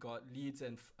dogfight, but we've got Leeds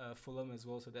and Fulham as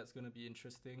well, so that's going to be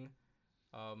interesting.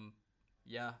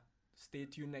 Yeah, stay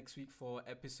tuned next week for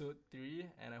episode 3,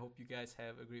 and I hope you guys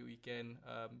have a great weekend.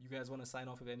 You guys want to sign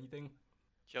off with anything?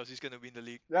 Chelsea's gonna win the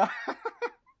league. Yeah.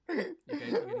 You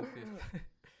guys are getting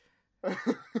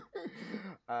fifth.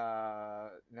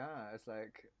 Nah, it's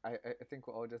like I think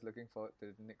we're all just looking forward to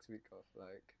the next week of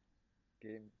like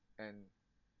game, and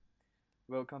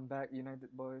welcome back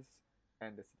United boys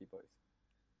and the City boys.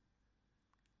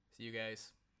 See you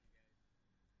guys.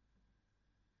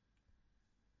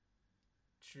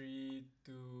 3,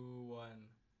 2, 1.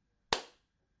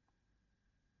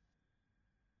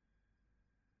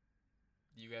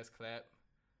 You guys clap.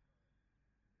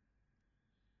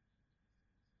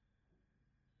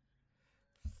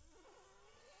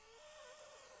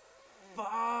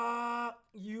 Fuck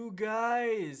you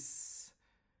guys.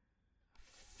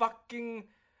 Fucking.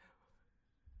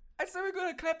 I said we're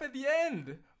gonna clap at the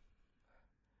end.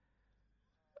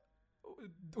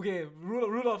 Okay,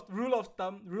 rule of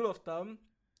thumb.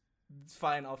 It's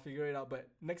fine, I'll figure it out. But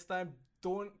next time,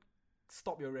 don't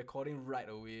stop your recording right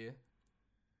away.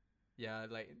 Yeah,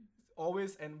 like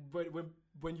always. And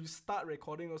when you start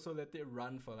recording, also let it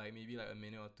run for like maybe like a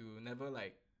minute or two. Never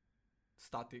like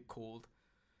start it cold.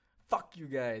 Fuck you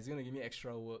guys. You're gonna give me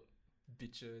extra work,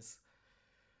 bitches.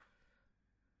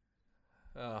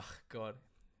 Oh god.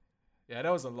 Yeah,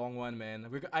 that was a long one, man.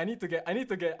 I need to get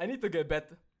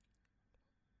better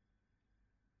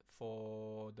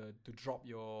for to drop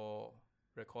your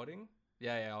recording.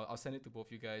 Yeah, I'll send it to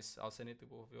both you guys. I'll send it to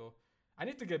both of you. I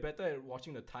need to get better at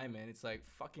watching the time, man. It's like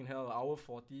fucking hell, hour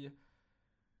 40.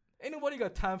 Ain't nobody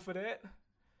got time for that.